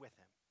be with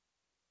him.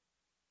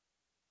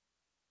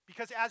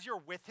 Because as you're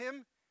with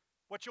him,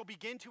 what you'll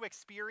begin to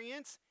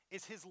experience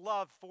is his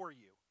love for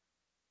you.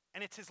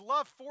 And it's his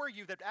love for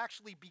you that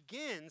actually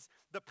begins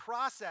the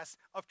process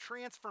of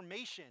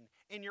transformation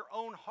in your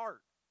own heart,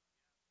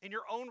 in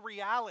your own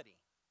reality.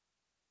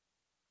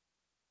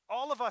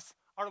 All of us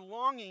are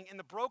longing in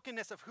the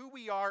brokenness of who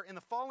we are, in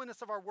the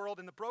fallenness of our world,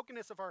 in the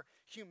brokenness of our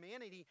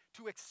humanity,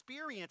 to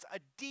experience a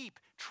deep,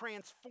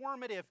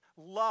 transformative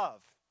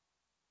love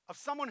of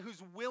someone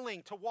who's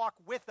willing to walk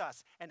with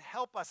us and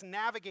help us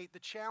navigate the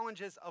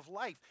challenges of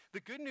life.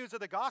 The good news of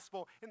the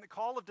gospel and the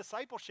call of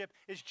discipleship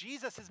is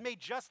Jesus has made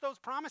just those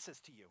promises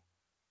to you.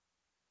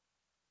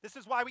 This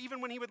is why even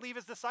when he would leave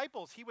his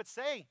disciples, he would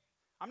say,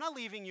 I'm not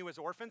leaving you as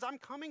orphans, I'm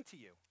coming to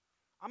you.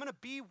 I'm going to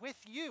be with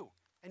you,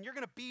 and you're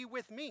going to be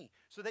with me,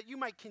 so that you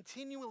might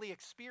continually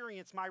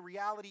experience my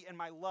reality and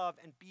my love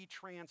and be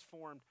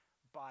transformed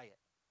by it.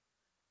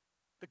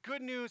 The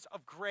good news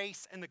of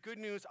grace and the good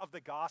news of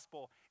the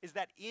gospel is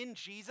that in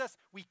Jesus,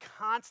 we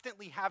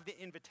constantly have the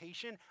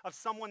invitation of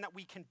someone that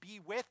we can be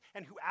with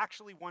and who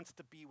actually wants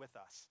to be with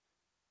us.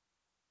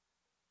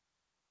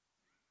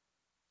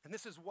 And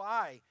this is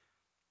why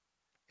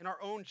in our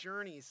own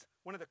journeys,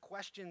 one of the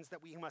questions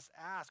that we must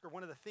ask, or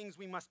one of the things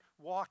we must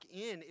walk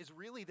in, is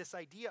really this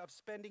idea of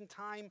spending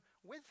time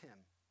with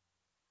him.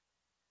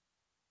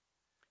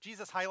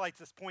 Jesus highlights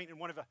this point in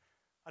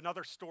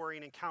another story,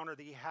 an encounter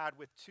that he had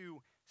with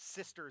two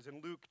sisters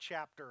in Luke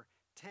chapter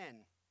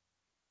 10.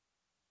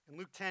 In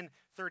Luke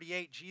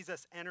 10:38,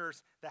 Jesus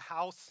enters the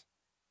house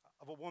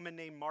of a woman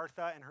named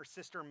Martha and her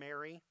sister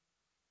Mary.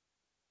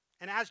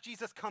 And as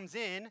Jesus comes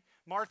in,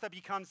 Martha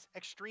becomes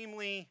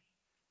extremely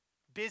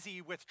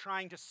busy with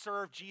trying to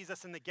serve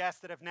Jesus and the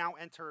guests that have now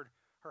entered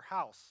her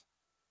house.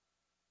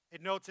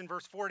 It notes in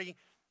verse 40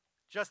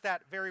 just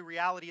that very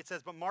reality. It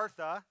says, but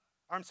Martha,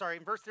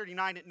 In verse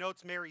 39, it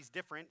notes Mary's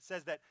different. It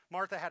says that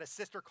Martha had a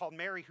sister called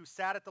Mary who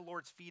sat at the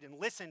Lord's feet and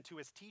listened to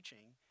his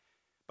teaching.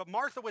 But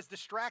Martha was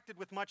distracted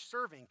with much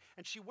serving,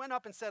 and she went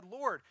up and said,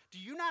 Lord, do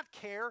you not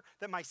care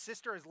that my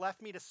sister has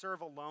left me to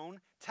serve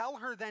alone? Tell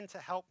her then to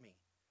help me.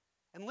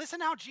 And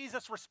listen how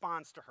Jesus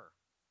responds to her.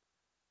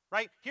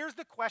 Right? Here's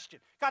the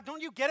question. God,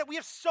 don't you get it? We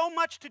have so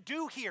much to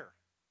do here.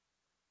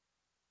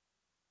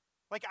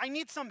 Like, I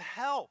need some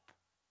help.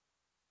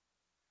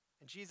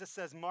 And Jesus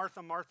says,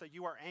 Martha, Martha,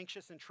 you are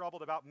anxious and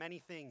troubled about many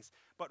things,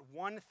 but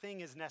one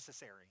thing is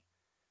necessary.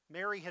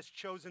 Mary has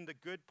chosen the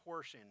good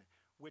portion,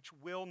 which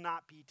will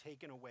not be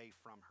taken away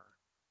from her.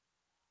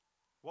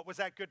 What was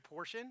that good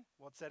portion?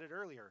 Well, it said it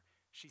earlier.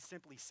 She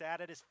simply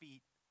sat at his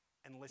feet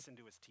and listened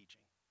to his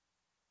teaching.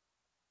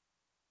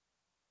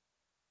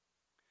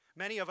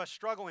 Many of us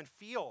struggle and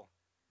feel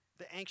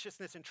the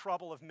anxiousness and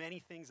trouble of many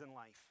things in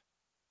life.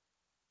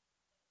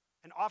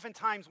 And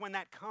oftentimes when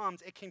that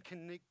comes, it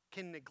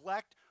can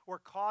neglect or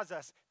cause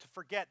us to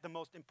forget the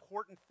most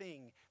important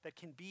thing that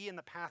can be in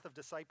the path of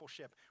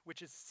discipleship,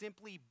 which is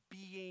simply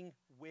being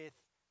with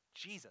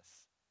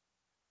Jesus.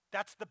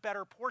 That's the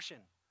better portion.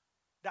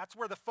 That's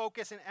where the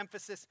focus and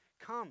emphasis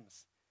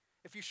comes.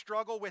 If you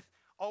struggle with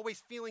always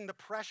feeling the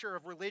pressure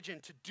of religion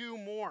to do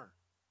more,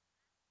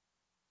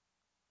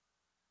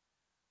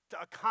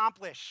 to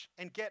accomplish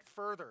and get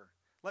further,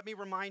 let me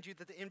remind you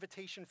that the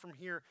invitation from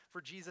here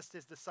for Jesus to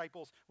his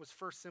disciples was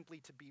first simply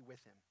to be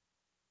with him.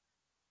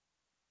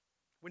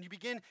 When you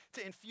begin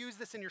to infuse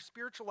this in your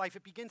spiritual life,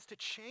 it begins to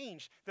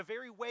change the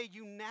very way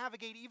you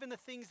navigate even the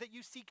things that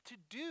you seek to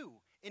do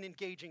in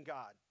engaging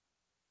God.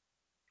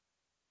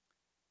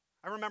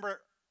 I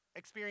remember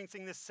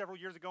experiencing this several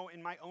years ago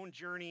in my own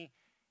journey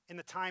in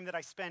the time that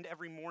I spend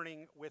every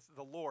morning with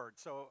the Lord.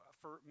 So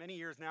for many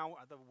years now,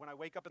 when I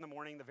wake up in the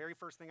morning, the very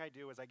first thing I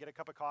do is I get a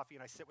cup of coffee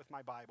and I sit with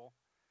my Bible.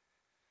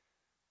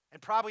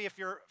 And probably if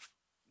you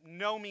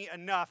know me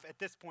enough at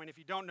this point, if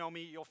you don't know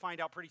me, you'll find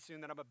out pretty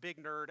soon that I'm a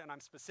big nerd and I'm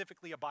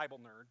specifically a Bible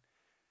nerd.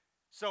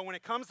 So when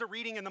it comes to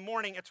reading in the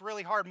morning, it's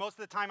really hard. Most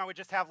of the time I would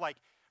just have like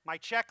my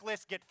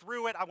checklist, get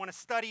through it. I want to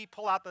study,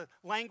 pull out the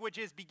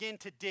languages, begin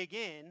to dig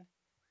in.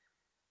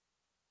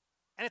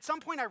 And at some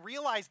point I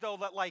realized though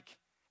that like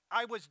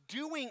I was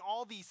doing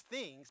all these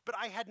things, but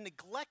I had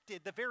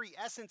neglected the very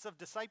essence of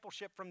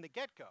discipleship from the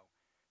get-go.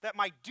 That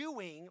my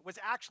doing was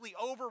actually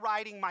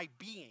overriding my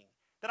being.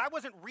 That I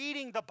wasn't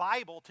reading the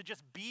Bible to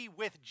just be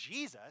with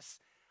Jesus.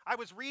 I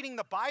was reading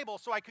the Bible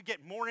so I could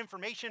get more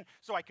information,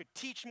 so I could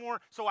teach more,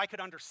 so I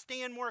could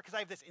understand more, because I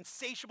have this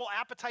insatiable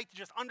appetite to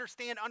just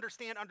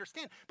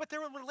understand. But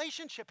their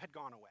relationship had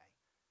gone away.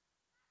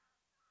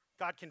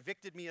 God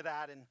convicted me of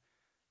that, and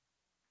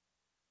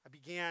I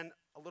began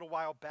a little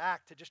while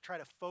back to just try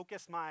to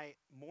focus my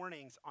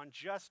mornings on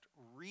just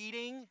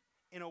reading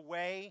in a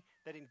way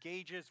that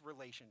engages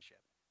relationship.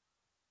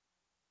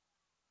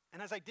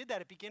 And as I did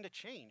that, it began to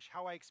change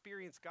how I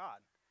experienced God,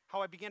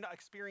 how I began to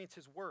experience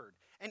his word.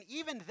 And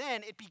even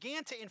then, it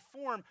began to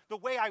inform the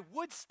way I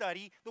would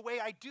study, the way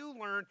I do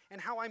learn,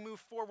 and how I move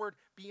forward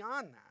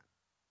beyond that.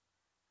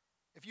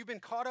 If you've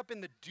been caught up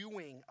in the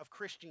doing of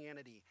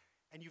Christianity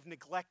and you've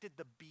neglected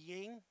the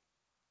being,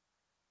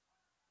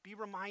 be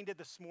reminded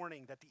this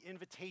morning that the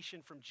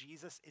invitation from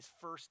Jesus is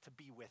first to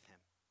be with him.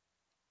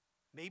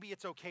 Maybe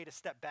it's okay to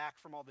step back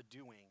from all the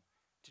doing,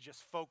 to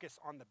just focus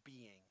on the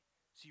being,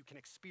 so you can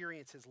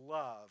experience his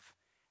love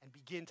and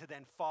begin to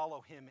then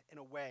follow him in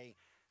a way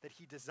that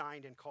he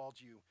designed and called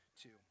you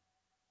to.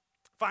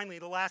 Finally,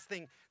 the last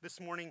thing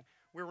this morning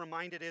we're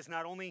reminded is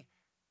not only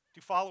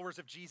do followers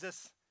of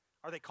Jesus,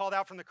 are they called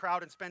out from the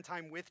crowd and spend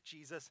time with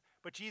Jesus,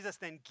 but Jesus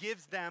then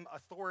gives them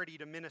authority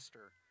to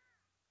minister.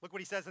 Look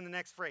what he says in the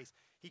next phrase.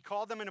 He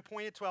called them and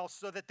appointed 12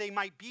 so that they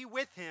might be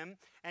with him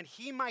and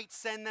he might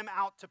send them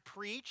out to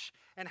preach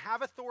and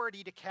have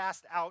authority to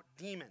cast out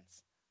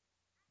demons.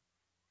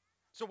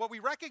 So what we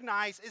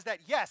recognize is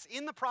that, yes,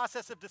 in the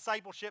process of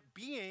discipleship,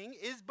 being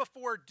is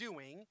before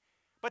doing,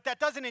 but that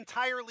doesn't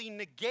entirely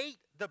negate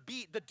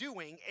the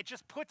doing. It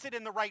just puts it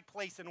in the right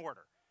place and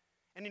order.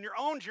 And in your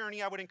own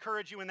journey, I would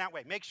encourage you in that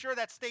way. Make sure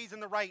that stays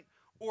in the right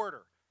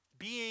order.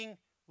 Being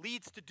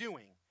leads to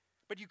doing,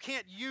 but you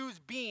can't use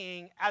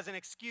being as an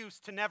excuse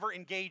to never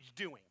engage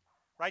doing,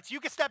 right? So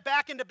you can step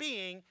back into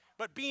being,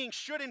 but being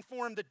should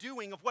inform the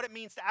doing of what it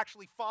means to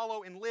actually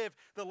follow and live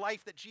the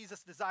life that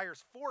Jesus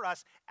desires for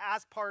us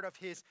as part of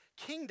his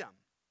kingdom.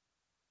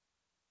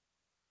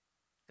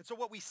 And so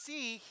what we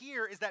see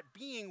here is that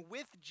being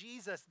with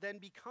Jesus then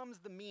becomes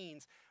the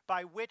means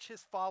by which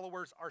his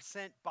followers are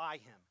sent by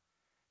him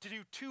to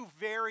do two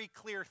very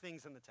clear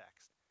things in the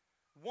text.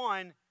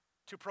 One,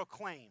 to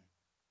proclaim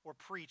or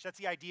preach. That's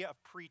the idea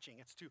of preaching.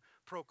 It's to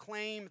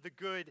proclaim the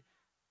good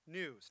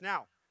news.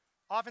 Now,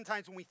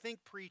 oftentimes when we think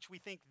preach, we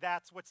think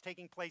that's what's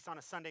taking place on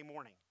a Sunday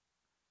morning.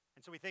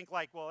 And so we think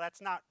like, well,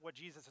 that's not what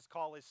Jesus'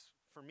 call is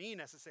for me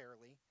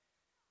necessarily.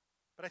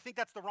 But I think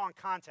that's the wrong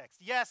context.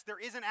 Yes, there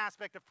is an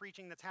aspect of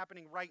preaching that's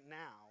happening right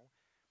now,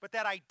 but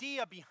that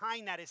idea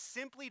behind that is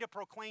simply to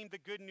proclaim the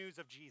good news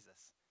of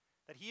Jesus.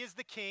 That he is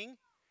the king,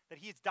 that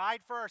he has died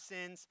for our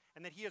sins,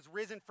 and that he has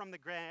risen from the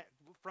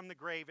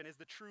grave and is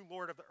the true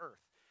Lord of the earth.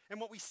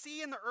 And what we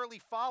see in the early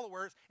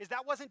followers is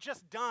that wasn't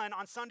just done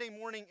on Sunday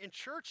morning in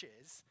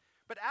churches,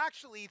 but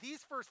actually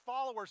these first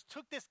followers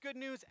took this good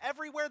news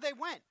everywhere they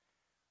went.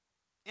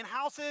 In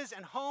houses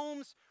and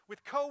homes,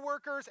 with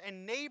coworkers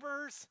and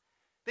neighbors.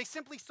 They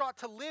simply sought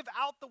to live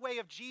out the way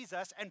of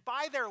Jesus and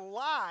by their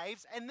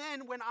lives, and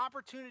then when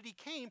opportunity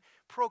came,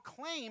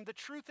 proclaim the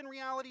truth and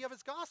reality of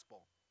his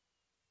gospel.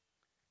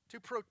 To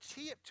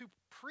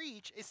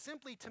preach is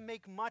simply to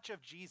make much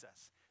of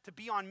Jesus, to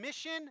be on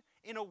mission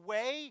in a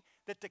way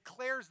that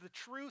declares the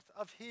truth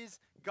of his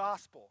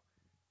gospel.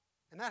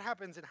 And that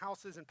happens in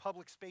houses and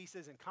public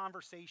spaces and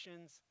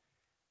conversations.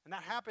 And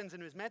that happens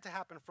and is meant to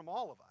happen from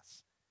all of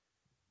us.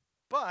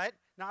 But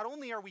not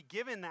only are we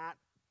given that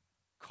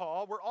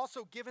call, we're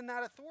also given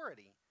that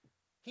authority.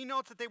 He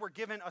notes that they were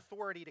given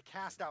authority to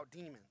cast out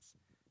demons.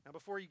 Now,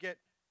 before you get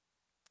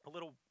a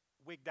little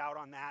wigged out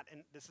on that,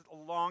 and this is a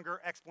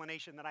longer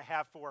explanation that I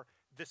have for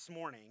this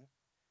morning,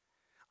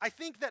 I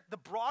think that the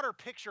broader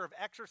picture of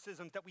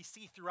exorcisms that we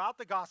see throughout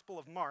the Gospel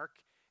of Mark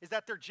is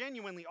that there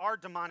genuinely are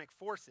demonic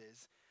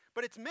forces,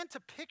 but it's meant to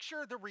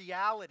picture the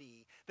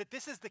reality that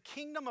this is the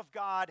kingdom of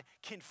God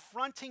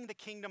confronting the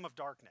kingdom of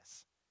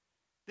darkness.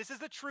 This is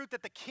the truth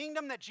that the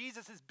kingdom that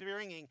Jesus is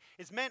bringing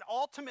is meant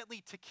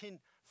ultimately to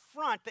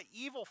confront the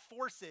evil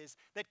forces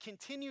that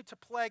continue to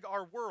plague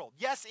our world.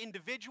 Yes,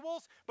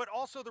 individuals, but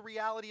also the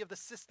reality of the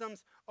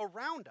systems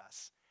around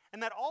us.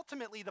 And that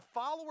ultimately the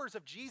followers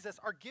of Jesus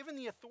are given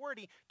the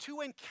authority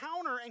to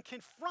encounter and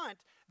confront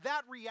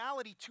that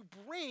reality, to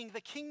bring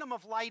the kingdom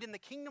of light and the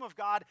kingdom of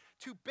God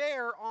to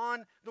bear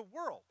on the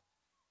world.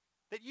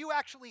 That you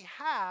actually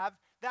have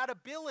that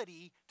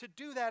ability to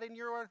do that in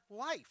your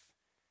life.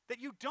 That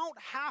you don't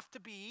have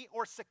to be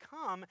or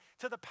succumb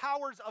to the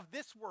powers of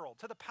this world,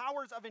 to the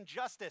powers of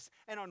injustice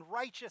and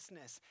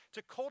unrighteousness,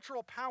 to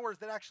cultural powers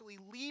that actually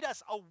lead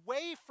us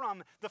away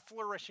from the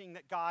flourishing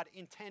that God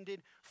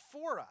intended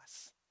for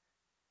us.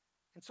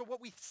 And so what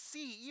we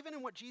see, even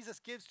in what Jesus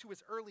gives to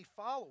his early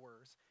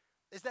followers,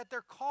 is that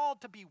they're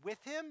called to be with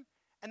him,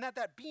 and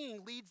that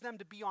being leads them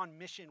to be on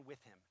mission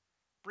with him,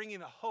 bringing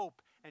the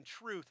hope and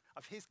truth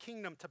of his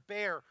kingdom to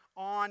bear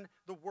on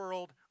the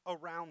world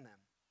around them.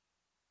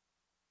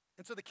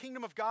 And so the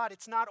kingdom of God,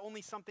 it's not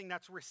only something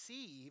that's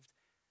received,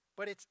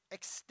 but it's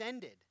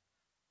extended.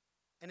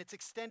 And it's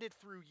extended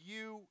through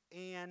you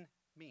and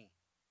me.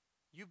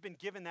 You've been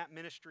given that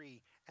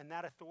ministry and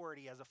that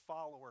authority as a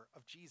follower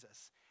of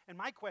Jesus. And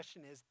my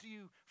question is,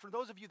 for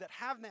those of you that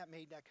have not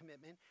made that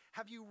commitment,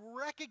 have you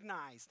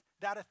recognized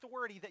that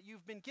authority that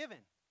you've been given?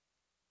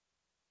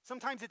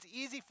 Sometimes it's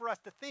easy for us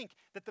to think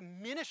that the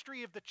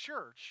ministry of the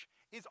church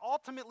is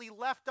ultimately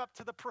left up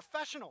to the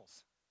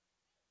professionals.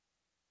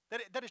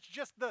 That it's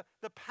just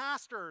the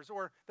pastors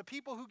or the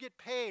people who get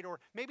paid or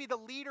maybe the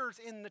leaders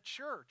in the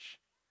church.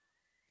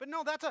 But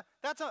no, that's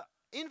a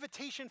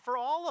invitation for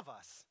all of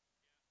us.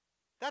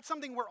 That's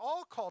something we're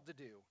all called to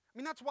do. I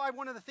mean, that's why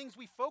one of the things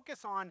we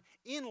focus on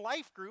in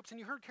life groups, and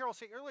you heard Carol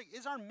say earlier,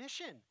 is our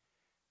mission.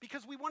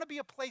 Because we want to be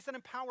a place that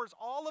empowers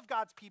all of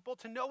God's people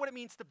to know what it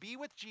means to be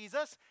with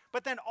Jesus,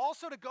 but then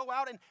also to go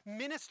out and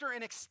minister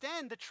and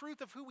extend the truth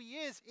of who he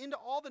is into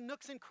all the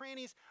nooks and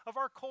crannies of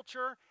our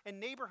culture and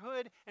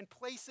neighborhood and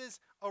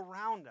places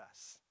around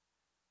us.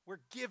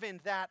 We're given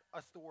that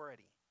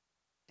authority,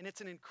 and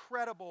it's an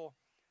incredible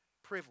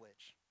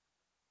privilege.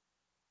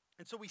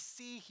 And so we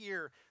see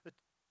here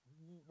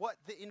what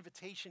the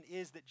invitation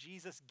is that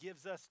Jesus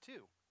gives us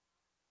to.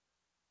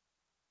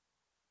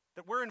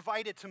 That we're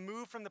invited to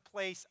move from the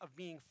place of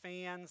being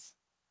fans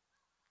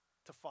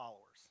to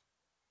followers.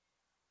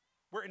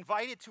 We're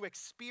invited to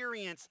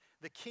experience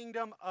the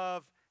kingdom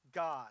of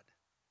God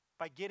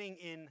by getting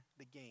in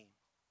the game.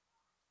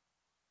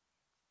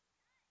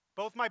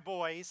 Both my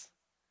boys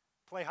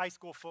play high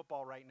school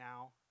football right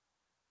now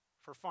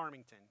for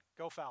Farmington.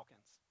 Go Falcons.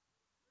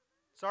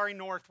 Sorry,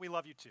 North, we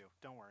love you too.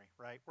 Don't worry,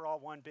 right? We're all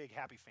one big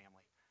happy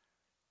family.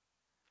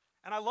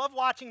 And I love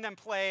watching them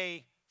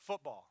play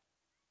football.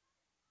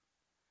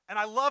 And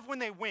I love when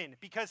they win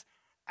because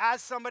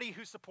as somebody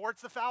who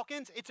supports the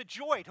Falcons, it's a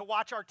joy to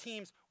watch our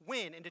teams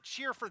win and to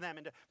cheer for them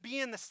and to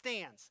be in the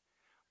stands.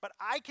 But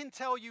I can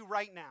tell you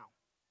right now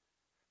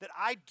that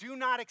I do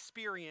not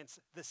experience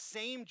the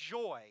same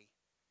joy,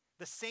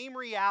 the same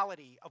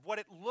reality of what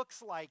it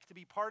looks like to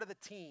be part of the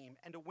team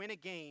and to win a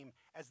game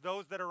as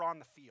those that are on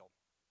the field.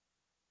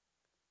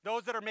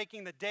 Those that are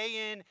making the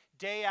day in,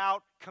 day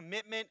out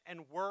commitment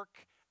and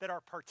work, that are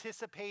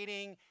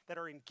participating, that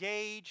are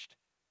engaged,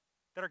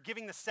 that are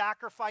giving the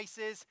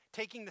sacrifices,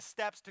 taking the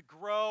steps to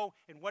grow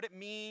in what it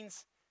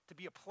means to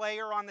be a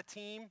player on the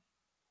team.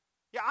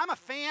 Yeah, I'm a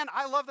fan.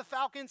 I love the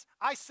Falcons.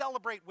 I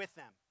celebrate with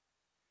them.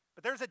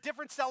 But there's a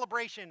different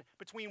celebration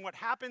between what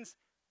happens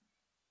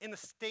in the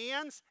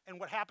stands and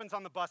what happens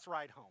on the bus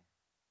ride home.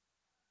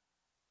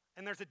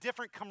 And there's a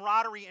different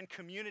camaraderie and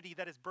community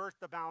that is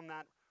birthed around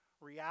that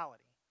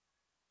reality.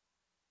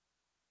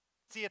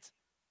 See, it's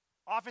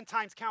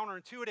oftentimes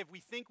counterintuitive. We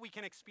think we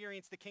can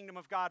experience the kingdom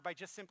of God by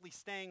just simply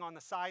staying on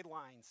the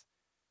sidelines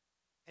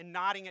and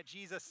nodding at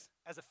Jesus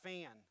as a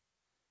fan.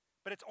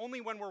 But it's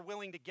only when we're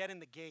willing to get in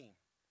the game,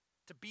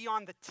 to be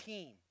on the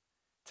team,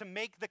 to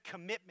make the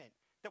commitment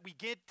that we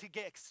get to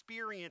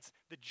experience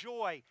the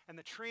joy and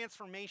the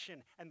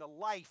transformation and the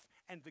life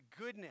and the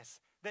goodness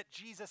that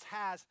Jesus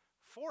has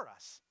for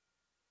us.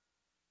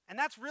 And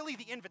that's really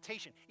the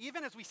invitation.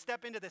 Even as we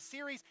step into this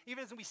series,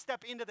 even as we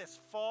step into this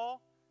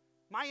fall,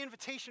 my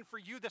invitation for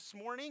you this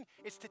morning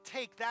is to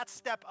take that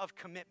step of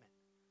commitment.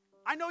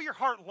 I know your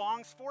heart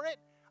longs for it.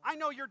 I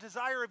know your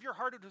desire of your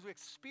heart is to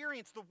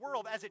experience the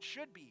world as it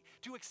should be,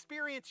 to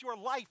experience your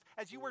life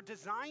as you were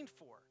designed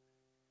for.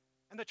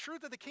 And the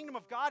truth of the kingdom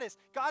of God is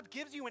God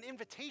gives you an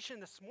invitation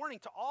this morning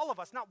to all of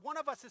us. Not one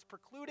of us is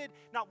precluded.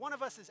 Not one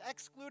of us is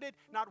excluded.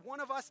 Not one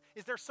of us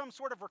is there some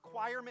sort of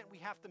requirement we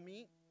have to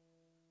meet.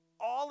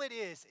 All it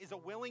is a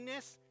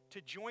willingness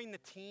to join the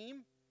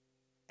team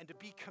and to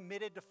be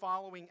committed to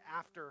following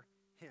after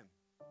him.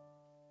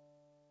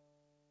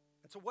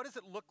 And so what does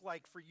it look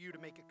like for you to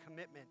make a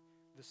commitment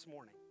this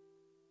morning?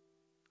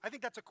 I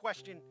think that's a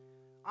question,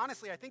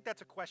 honestly, I think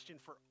that's a question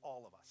for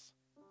all of us.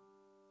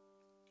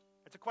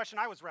 It's a question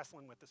I was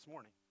wrestling with this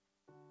morning.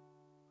 I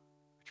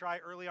try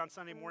early on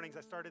Sunday mornings,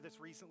 I started this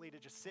recently, to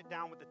just sit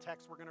down with the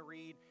text we're going to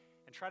read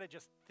and try to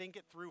just think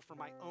it through for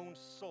my own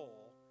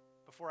soul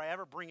before I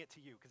ever bring it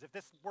to you. Because if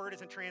this word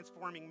isn't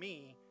transforming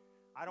me,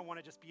 I don't want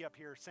to just be up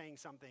here saying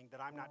something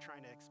that I'm not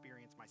trying to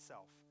experience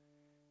myself.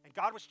 And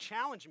God was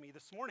challenging me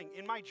this morning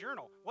in my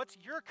journal. What's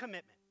your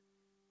commitment?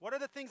 What are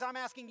the things I'm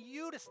asking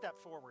you to step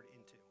forward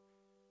into?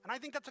 And I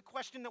think that's a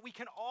question that we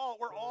can all,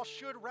 or all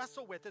should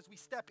wrestle with as we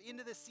step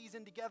into this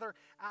season together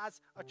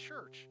as a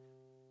church.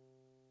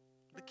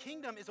 The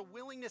kingdom is a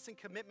willingness and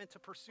commitment to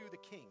pursue the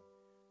king.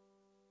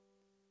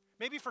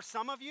 Maybe for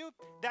some of you,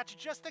 that's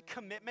just a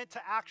commitment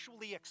to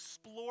actually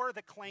explore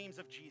the claims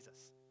of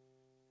Jesus.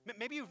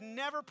 Maybe you've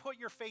never put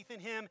your faith in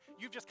him.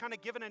 You've just kind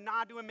of given a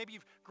nod to him. Maybe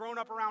you've grown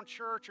up around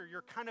church or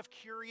you're kind of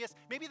curious.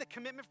 Maybe the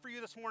commitment for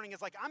you this morning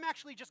is like, I'm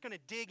actually just going to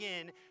dig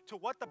in to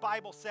what the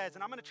Bible says,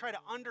 and I'm going to try to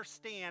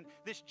understand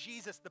this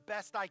Jesus the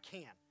best I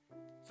can,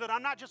 so that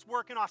I'm not just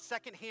working off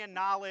secondhand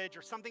knowledge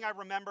or something I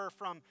remember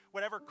from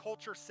whatever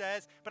culture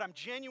says, but I'm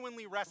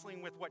genuinely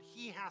wrestling with what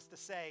he has to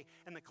say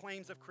and the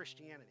claims of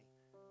Christianity.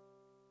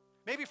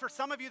 Maybe for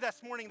some of you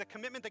this morning, the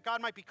commitment that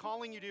God might be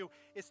calling you to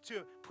is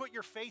to put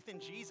your faith in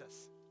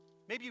Jesus.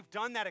 Maybe you've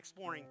done that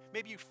exploring.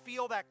 Maybe you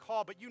feel that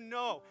call, but you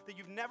know that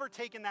you've never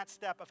taken that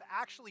step of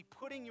actually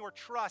putting your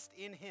trust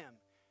in him,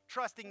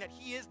 trusting that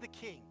he is the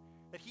king,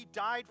 that he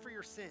died for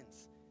your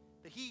sins,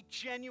 that he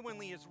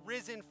genuinely is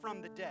risen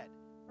from the dead.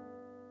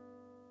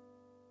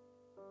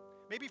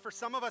 Maybe for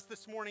some of us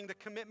this morning, the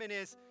commitment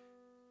is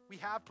we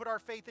have put our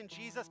faith in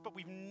Jesus, but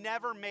we've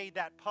never made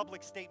that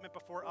public statement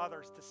before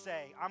others to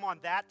say, I'm on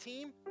that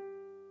team.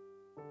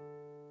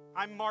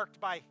 I'm marked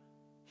by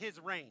his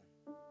reign.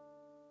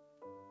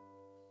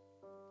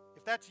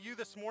 If that's you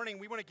this morning,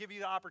 we want to give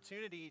you the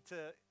opportunity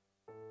to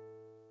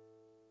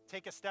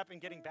take a step in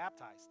getting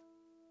baptized,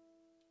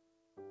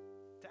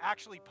 to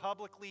actually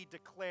publicly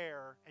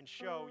declare and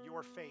show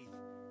your faith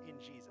in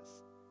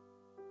Jesus,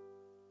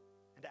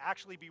 and to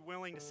actually be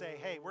willing to say,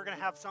 hey, we're going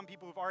to have some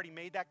people who've already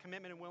made that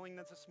commitment and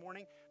willingness this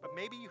morning, but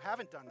maybe you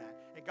haven't done that,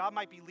 and God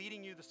might be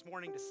leading you this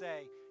morning to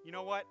say, you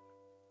know what,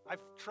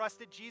 I've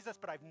trusted Jesus,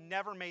 but I've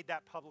never made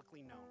that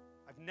publicly known.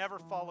 I've never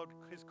followed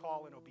his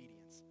call in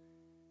obedience.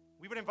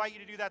 We would invite you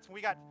to do that. So we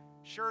got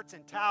shirts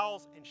and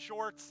towels and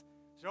shorts.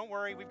 So don't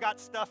worry, we've got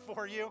stuff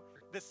for you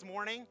this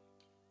morning.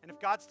 And if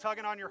God's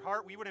tugging on your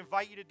heart, we would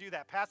invite you to do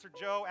that. Pastor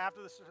Joe,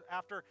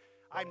 after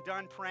I'm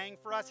done praying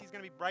for us, he's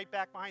going to be right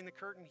back behind the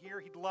curtain here.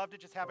 He'd love to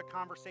just have a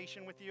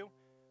conversation with you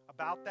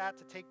about that,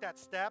 to take that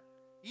step,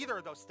 either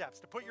of those steps,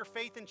 to put your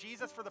faith in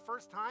Jesus for the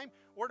first time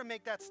or to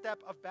make that step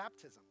of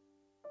baptism.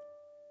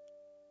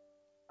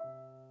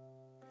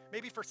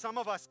 Maybe for some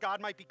of us,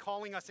 God might be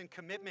calling us in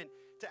commitment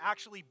to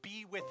actually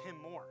be with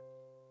him more.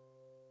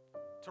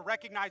 To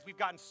recognize we've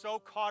gotten so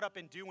caught up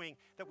in doing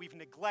that we've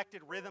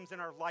neglected rhythms in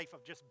our life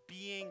of just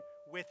being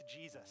with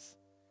Jesus.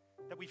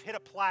 That we've hit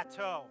a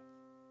plateau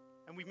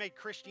and we've made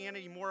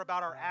Christianity more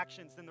about our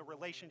actions than the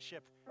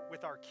relationship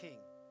with our King.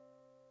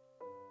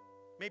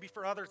 Maybe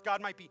for others,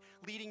 God might be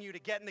leading you to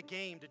get in the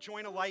game, to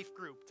join a life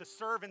group, to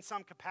serve in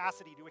some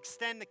capacity, to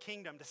extend the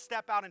kingdom, to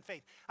step out in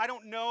faith. I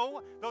don't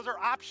know. Those are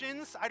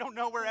options. I don't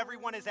know where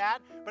everyone is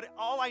at, but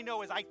all I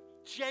know is I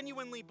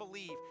genuinely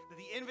believe that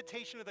the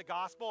invitation of the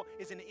gospel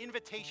is an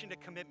invitation to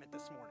commitment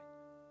this morning.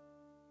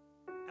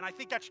 And I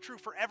think that's true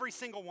for every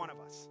single one of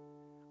us.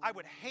 I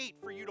would hate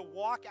for you to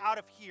walk out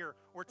of here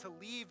or to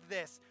leave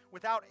this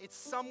without it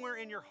somewhere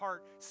in your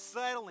heart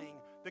settling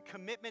the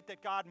commitment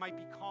that God might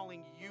be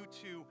calling you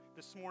to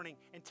this morning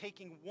and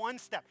taking one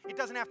step. It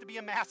doesn't have to be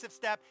a massive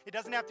step. It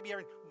doesn't have to be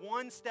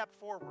one step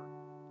forward,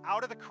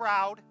 out of the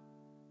crowd,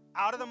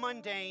 out of the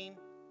mundane,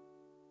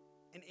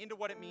 and into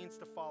what it means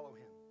to follow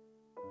him.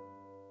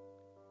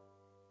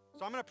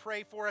 So I'm going to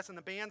pray for us, and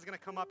the band's going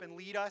to come up and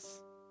lead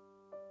us.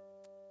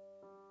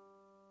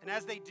 And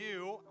as they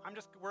do,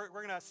 we're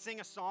going to sing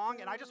a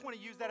song, and I just want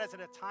to use that as a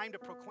time to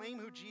proclaim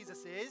who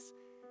Jesus is,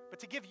 but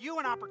to give you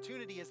an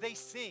opportunity as they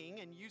sing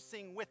and you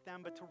sing with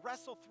them, but to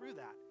wrestle through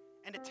that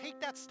and to take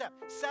that step,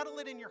 settle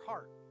it in your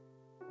heart.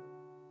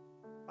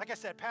 Like I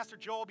said, Pastor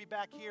Joel will be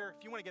back here.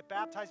 If you want to get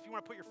baptized, if you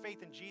want to put your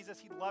faith in Jesus,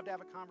 he'd love to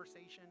have a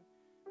conversation.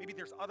 Maybe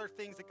there's other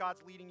things that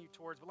God's leading you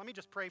towards, but let me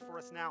just pray for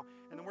us now,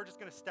 and then we're just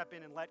going to step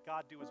in and let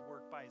God do his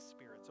work by his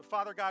Spirit. So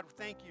Father God,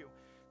 thank you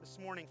this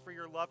morning for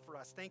your love for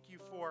us. Thank you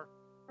for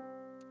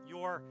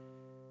your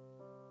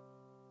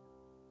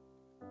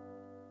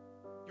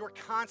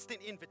constant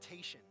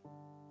invitation.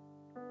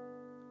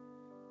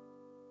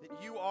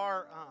 That you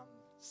are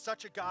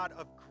such a God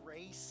of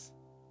grace,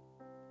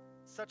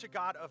 such a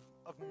God of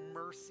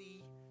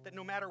mercy, that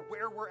no matter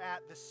where we're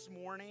at this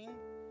morning,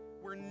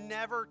 we're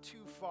never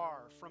too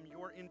far from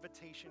your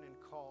invitation and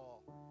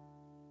call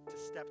to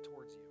step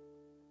towards you.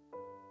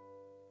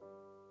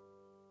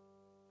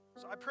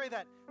 So I pray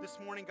that this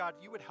morning, God,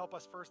 you would help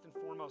us first and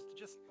foremost to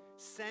just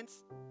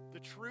sense the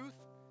truth,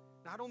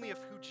 not only of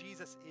who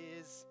Jesus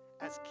is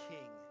as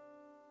King,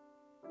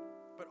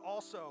 but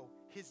also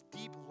his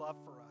deep love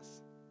for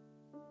us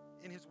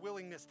and his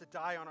willingness to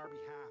die on our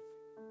behalf.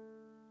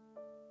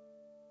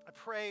 I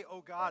pray,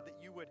 oh God, that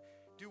you would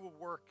do a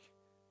work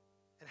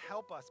and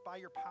help us by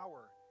your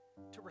power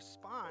to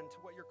respond to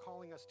what you're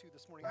calling us to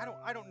this morning. I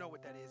don't know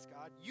what that is,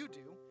 God. You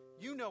do.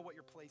 You know what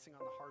you're placing on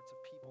the hearts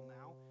of people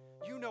now.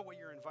 You know what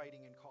you're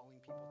inviting and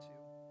calling people to.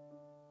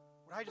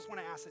 What I just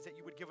want to ask is that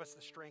you would give us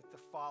the strength to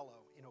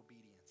follow in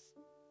obedience,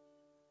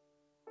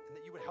 and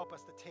that you would help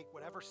us to take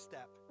whatever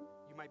step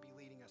you might be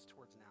leading us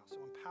towards now.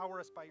 So empower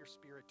us by your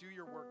Spirit. Do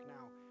your work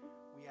now,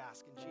 we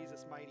ask in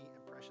Jesus' mighty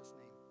and precious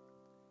name.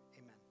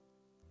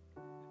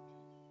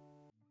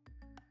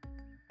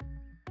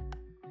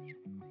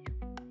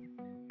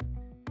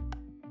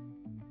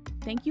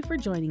 Thank you for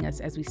joining us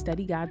as we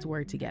study God's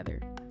Word together.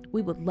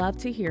 We would love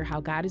to hear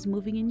how God is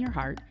moving in your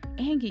heart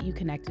and get you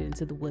connected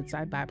into the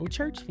Woodside Bible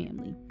Church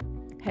family.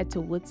 Head to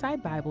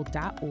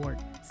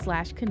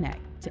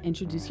woodsidebible.org/connect to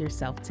introduce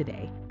yourself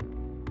today.